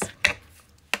glasses.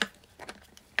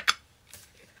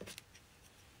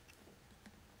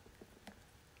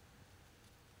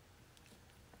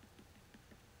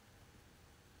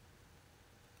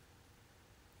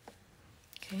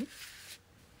 Okay.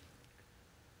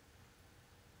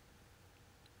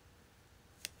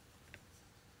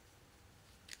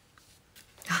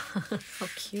 How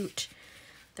cute.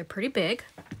 They're pretty big.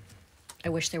 I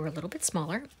wish they were a little bit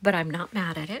smaller, but I'm not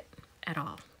mad at it at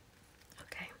all.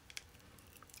 Okay.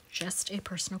 Just a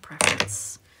personal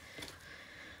preference.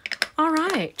 All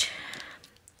right.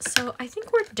 So I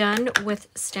think we're done with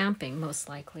stamping most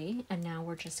likely, and now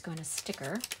we're just going to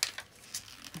sticker.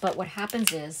 But what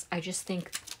happens is I just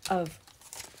think of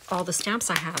all the stamps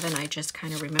I have and I just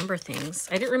kind of remember things.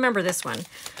 I didn't remember this one.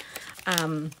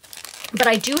 But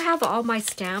I do have all my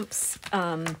stamps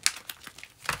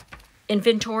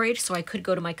inventoried, so I could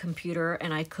go to my computer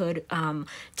and I could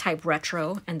type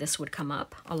retro and this would come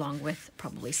up along with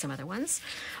probably some other ones.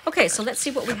 Okay, so let's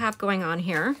see what we have going on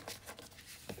here.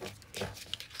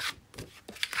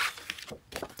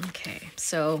 Okay,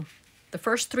 so the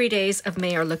first 3 days of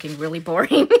May are looking really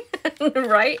boring,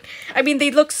 right? I mean,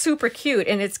 they look super cute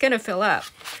and it's gonna fill up.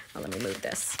 Well, let me move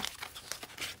this.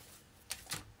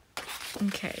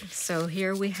 Okay, so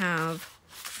here we have,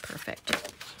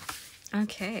 perfect.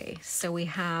 Okay, so we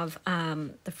have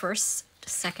the first,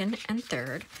 second, and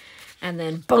third, and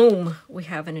then boom, we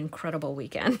have an incredible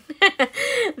weekend.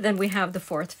 Then we have the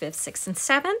 4th, 5th, 6th, and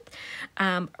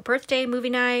 7th. Birthday, movie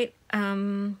night,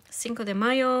 Cinco de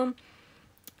Mayo.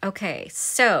 Okay,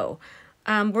 so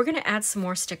we're gonna add some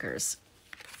more stickers.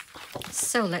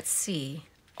 So let's see.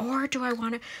 Or do I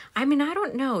want to, I mean, I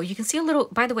don't know. You can see a little,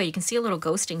 by the way, you can see a little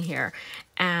ghosting here.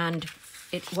 And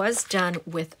it was done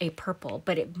with a purple,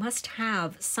 but it must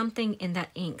have something in that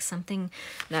ink, something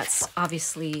that's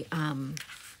obviously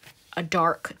a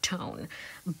dark tone.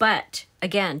 But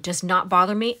again, does not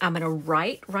bother me. I'm going to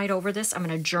write right over this. I'm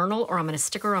going to journal, or I'm going to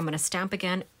sticker, or I'm going to stamp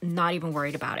again. Not even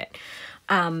worried about it.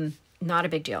 Not a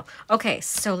big deal. Okay,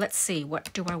 so let's see.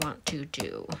 What do I want to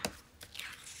do?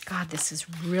 God, this is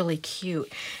really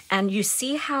cute. And you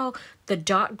see how the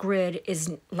dot grid is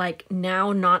like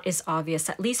now not as obvious,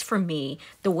 at least for me,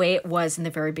 the way it was in the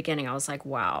very beginning. I was like,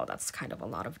 wow, that's kind of a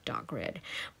lot of dot grid.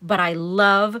 But I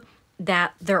love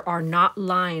that there are not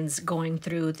lines going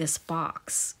through this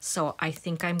box. So I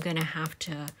think I'm going to have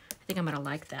to, I think I'm going to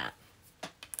like that.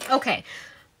 Okay,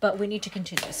 but we need to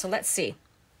continue. So let's see.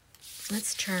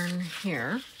 Let's turn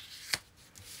here.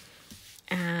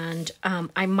 And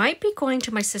I might be going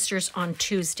to my sister's on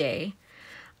Tuesday,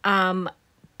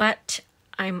 but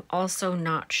I'm also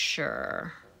not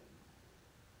sure.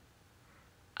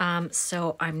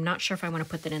 So I'm not sure if I want to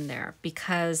put that in there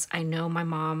because I know my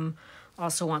mom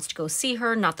also wants to go see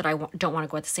her. Not that I don't want to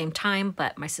go at the same time,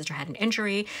 but my sister had an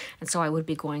injury, and so I would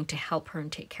be going to help her and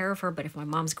take care of her. But if my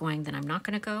mom's going, then I'm not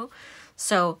going to go.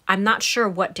 So I'm not sure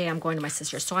what day I'm going to my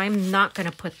sister. So I'm not going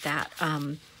to put that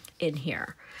in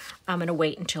here. I'm going to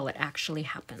wait until it actually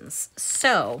happens.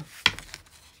 So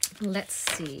let's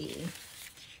see.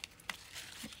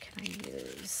 What can I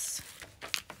use?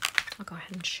 I'll go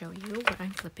ahead and show you what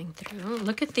I'm flipping through.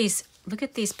 Look at these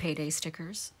payday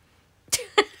stickers.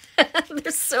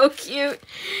 They're so cute.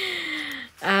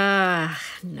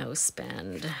 No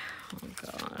spend. Oh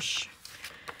gosh.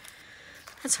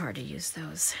 That's hard to use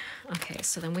those. Okay,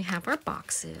 so then we have our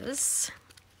boxes.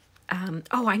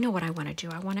 Oh, I know what I want to do.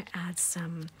 I want to add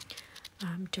some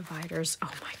dividers.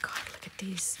 Oh my God, look at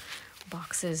these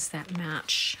boxes that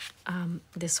match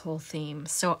this whole theme.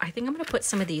 So I think I'm going to put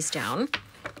some of these down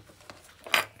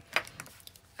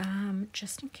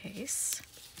just in case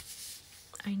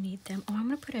I need them. Oh, I'm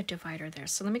going to put a divider there.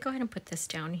 So let me go ahead and put this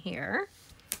down here.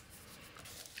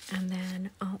 And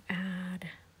then I'll add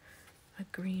a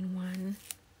green one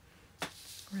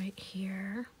right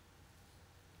here.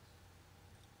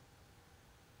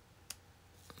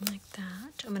 Like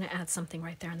that. I'm going to add something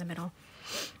right there in the middle.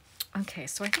 Okay,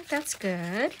 so I think that's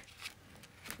good.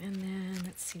 And then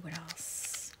let's see what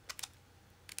else.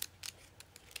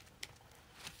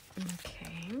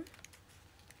 Okay.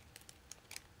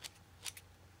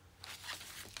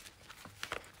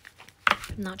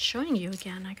 I'm not showing you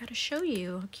again. I got to show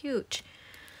you. How cute.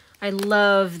 I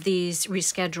love these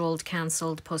rescheduled,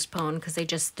 canceled, postponed because they're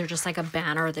just like a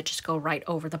banner that just go right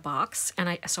over the box. And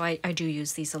I do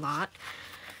use these a lot.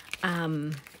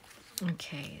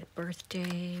 Okay,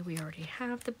 birthday, we already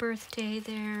have the birthday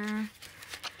there.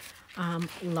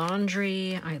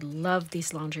 Laundry, I love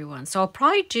these laundry ones. So I'll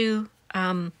probably do,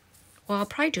 well, I'll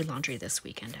probably do laundry this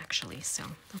weekend actually. So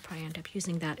I'll probably end up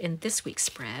using that in this week's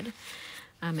spread.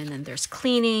 And then there's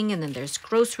cleaning, and then there's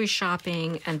grocery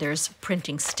shopping, and there's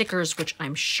printing stickers, which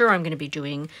I'm sure I'm going to be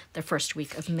doing the first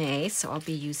week of May. So I'll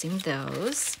be using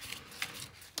those.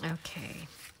 Okay.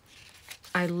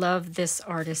 I love this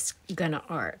artist Gonna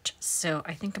Art, so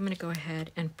I think I'm going to go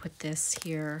ahead and put this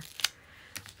here.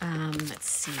 Let's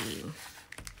see.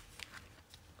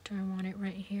 Do I want it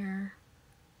right here?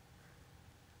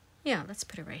 Yeah, let's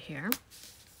put it right here.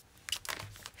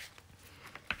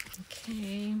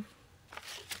 Okay.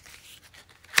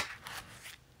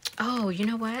 Oh, you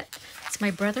know what? It's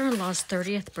my brother-in-law's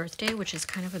 30th birthday, which is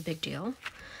kind of a big deal.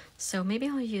 So maybe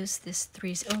I'll use this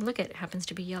threes. Oh, look, it happens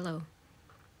to be yellow.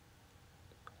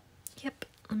 Yep,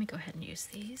 let me go ahead and use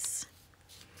these.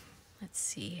 Let's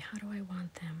see, how do I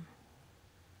want them?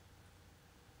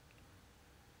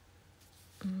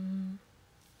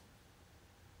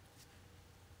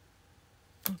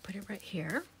 I'll put it right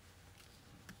here.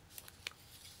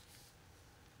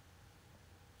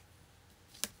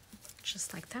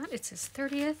 Just like that. It's his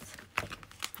 30th.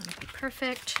 That'll be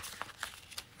perfect.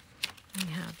 We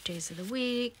have days of the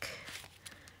week.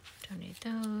 Don't need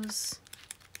those.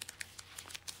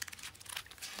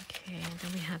 Okay, and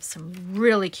then we have some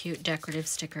really cute decorative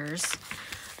stickers,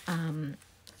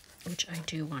 which I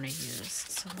do want to use.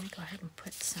 So let me go ahead and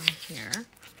put some here.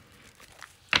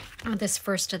 On this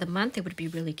first of the month, it would be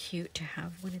really cute to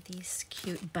have one of these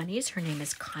cute bunnies. Her name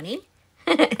is Connie.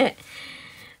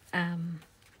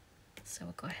 So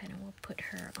we'll go ahead and we'll put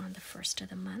her on the first of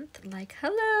the month, like,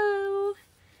 hello.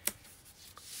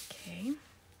 Okay.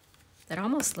 That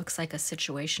almost looks like a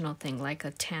situational thing, like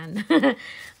a 10.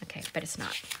 Okay, but it's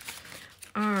not.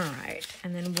 All right,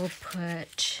 and then we'll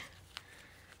put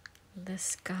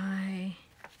this guy.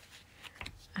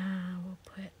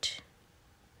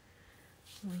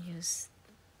 We'll use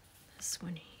this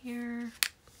one here,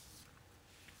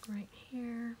 right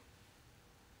here.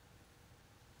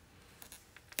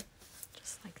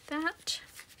 Just like that.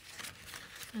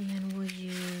 And then we'll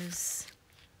use,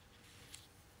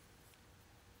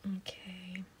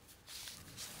 okay,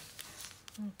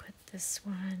 we'll put this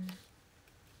one,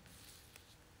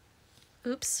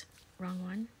 oops, wrong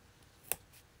one.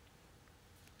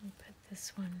 We'll put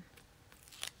this one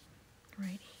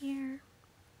right here.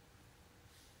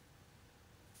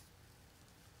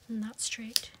 Not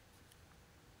straight.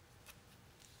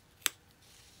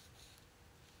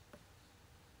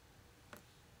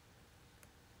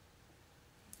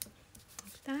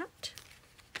 Like that.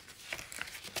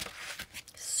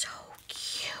 So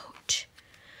cute.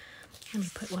 Let me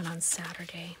put one on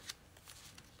Saturday.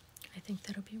 I think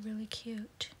that'll be really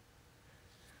cute.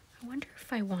 I wonder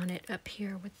if I want it up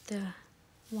here with the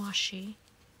washi.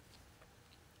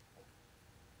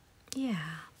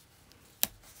 Yeah.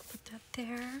 Put that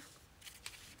there.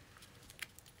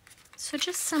 So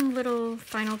just some little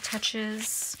final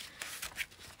touches.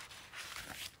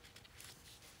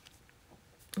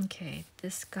 Okay,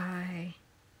 this guy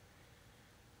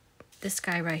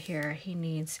right here, he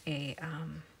needs a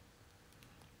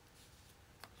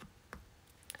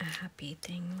happy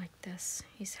thing like this.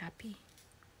 He's happy.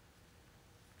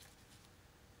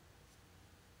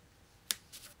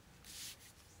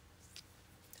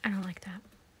 I don't like that.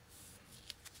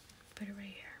 Put it right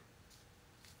here.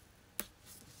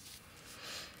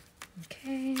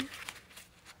 Okay.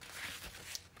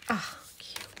 Oh,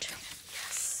 cute.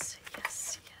 Yes,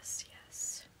 yes, yes,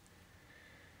 yes.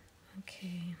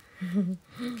 Okay.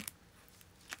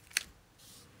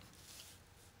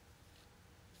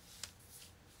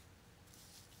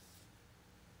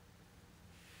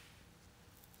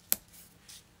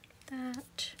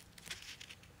 That.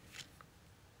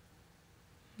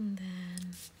 And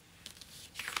then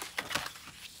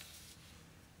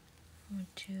we'll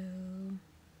do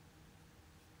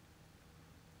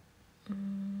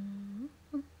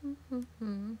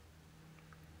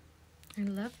I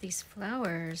love these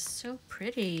flowers, so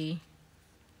pretty.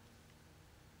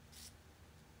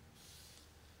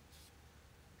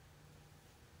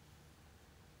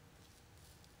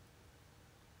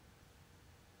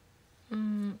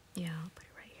 Yeah, I'll put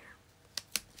it right here.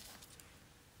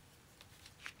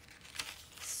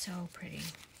 So pretty.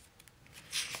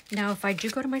 Now, if I do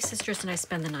go to my sister's and I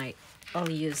spend the night, I'll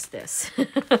use this.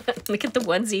 Look at the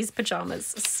onesies, pajamas.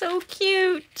 So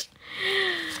cute.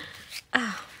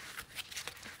 Oh,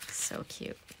 so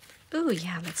cute. Ooh,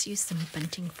 yeah, let's use some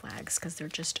bunting flags because they're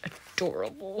just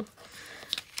adorable.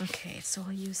 Okay, so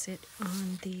I'll use it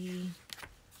on the,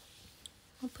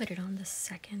 I'll put it on the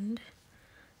second.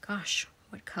 Gosh,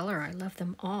 what color? I love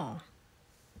them all.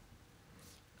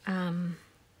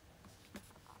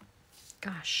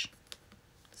 Gosh,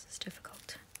 this is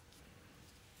difficult.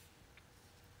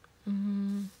 Do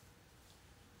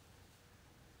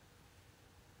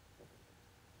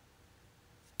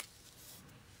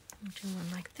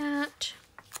one like that.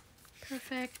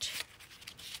 Perfect.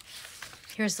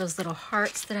 Here's those little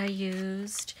hearts that I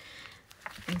used.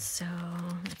 And so,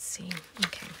 let's see.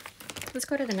 Okay, let's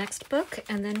go to the next book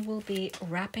and then we'll be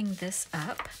wrapping this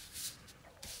up.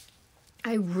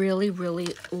 I really,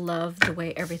 really love the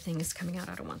way everything is coming out.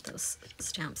 I don't want those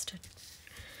stamps to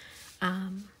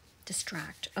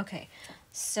distract. Okay,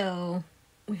 so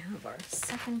we have our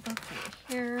second book right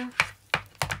here.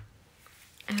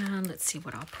 And let's see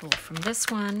what I'll pull from this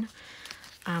one.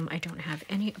 I don't have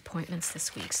any appointments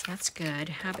this week, so that's good.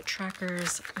 Habit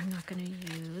trackers, I'm not going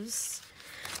to use.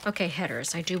 Okay,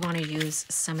 headers. I do want to use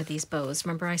some of these bows.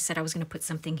 Remember I said I was going to put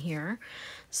something here.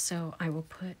 So I will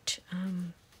put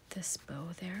this bow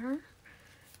there,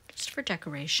 just for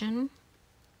decoration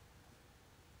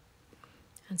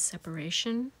and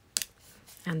separation.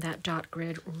 And that dot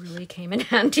grid really came in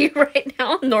handy right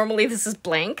now. Normally this is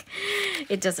blank.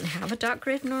 It doesn't have a dot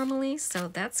grid normally, so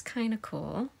that's kind of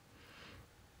cool.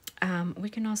 We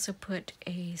can also put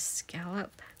a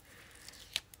scallop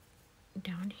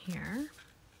down here,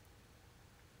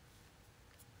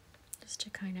 just to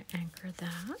kind of anchor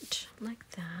that, like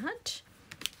that.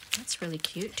 That's really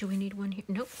cute. Do we need one here?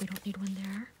 Nope, we don't need one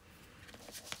there.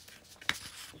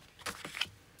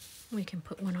 We can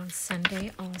put one on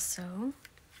Sunday also.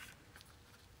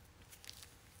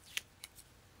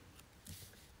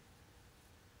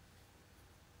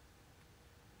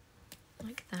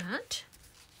 Like that.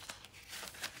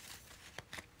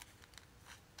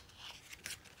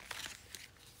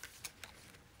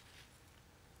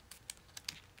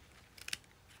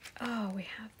 Oh, we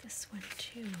have this one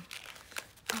too.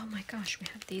 Oh my gosh, we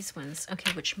have these ones.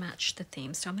 Okay, which match the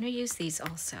theme. So I'm going to use these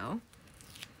also.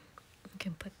 I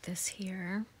can put this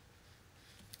here.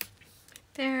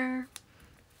 There.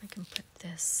 I can put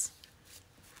this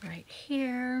right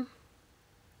here.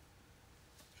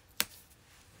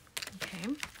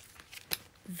 Okay.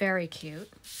 Very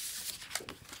cute.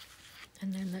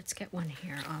 And then let's get one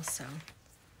here also.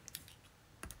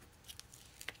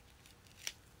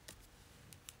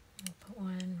 I'll put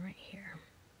one right here.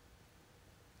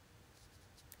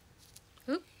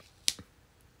 Oop.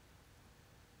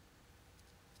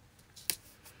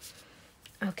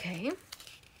 Okay.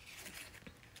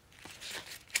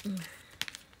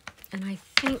 And I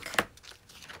think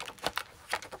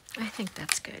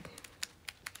that's good.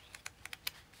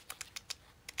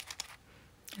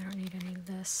 I don't need any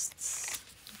lists.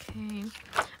 Okay.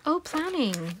 Oh,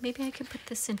 planning. Maybe I could put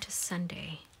this into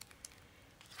Sunday.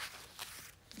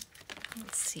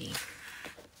 Let's see.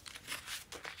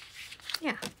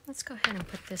 Yeah, let's go ahead and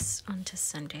put this onto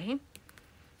Sunday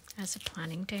as a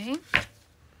planning day.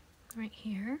 Right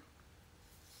here.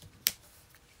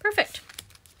 Perfect.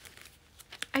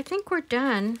 I think we're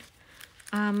done.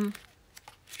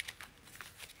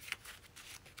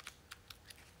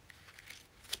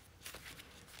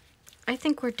 I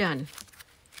think we're done.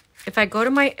 If I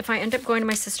end up going to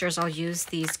my sister's, I'll use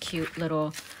these cute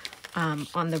little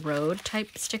on the road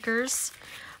type stickers.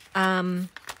 Oh,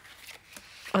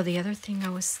 the other thing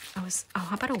oh,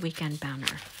 how about a weekend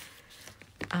banner?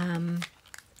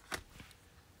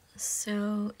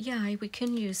 So yeah, we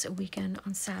can use a weekend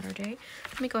on Saturday.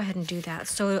 Let me go ahead and do that.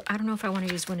 So I don't know if I want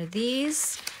to use one of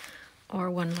these or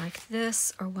one like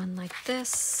this or one like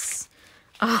this.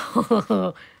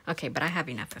 Oh, okay, but I have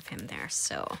enough of him there.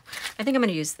 So I think I'm going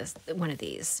to use one of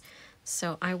these.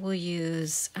 So I will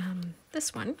use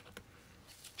this one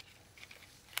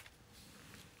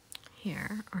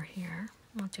here or here.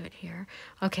 I'll do it here.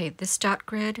 Okay, this dot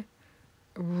grid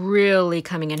really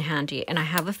coming in handy. And I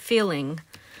have a feeling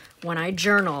when I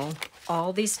journal,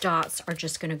 all these dots are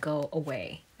just going to go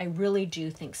away. I really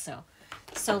do think so.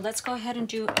 So let's go ahead and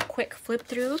do a quick flip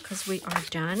through because we are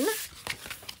done.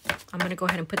 I'm going to go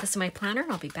ahead and put this in my planner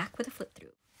and I'll be back with a flip through.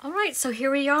 All right, so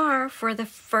here we are for the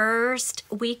first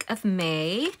week of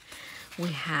May. We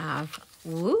have,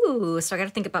 so I got to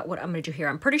think about what I'm going to do here.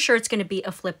 I'm pretty sure it's going to be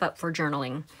a flip up for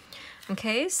journaling.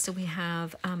 Okay, so we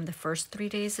have the first 3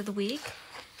 days of the week.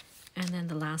 And then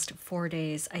the last 4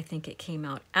 days, I think it came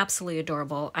out absolutely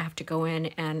adorable. I have to go in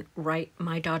and write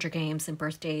my Dodger games and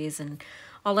birthdays and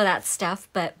all of that stuff,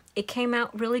 but it came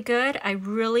out really good. I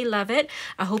really love it.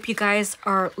 I hope you guys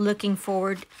are looking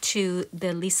forward to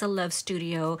the Lisa Love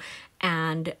Studio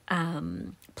and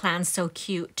Plan So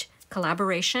Cute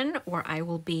collaboration, where I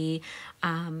will be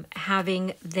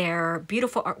having their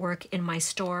beautiful artwork in my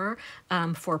store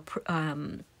for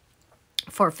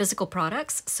physical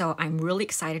products. So I'm really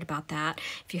excited about that.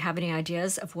 If you have any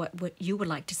ideas of what you would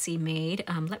like to see made,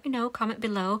 let me know, comment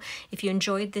below. If you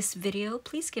enjoyed this video,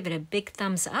 please give it a big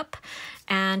thumbs up,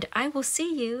 and I will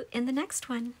see you in the next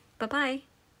one. Bye-bye.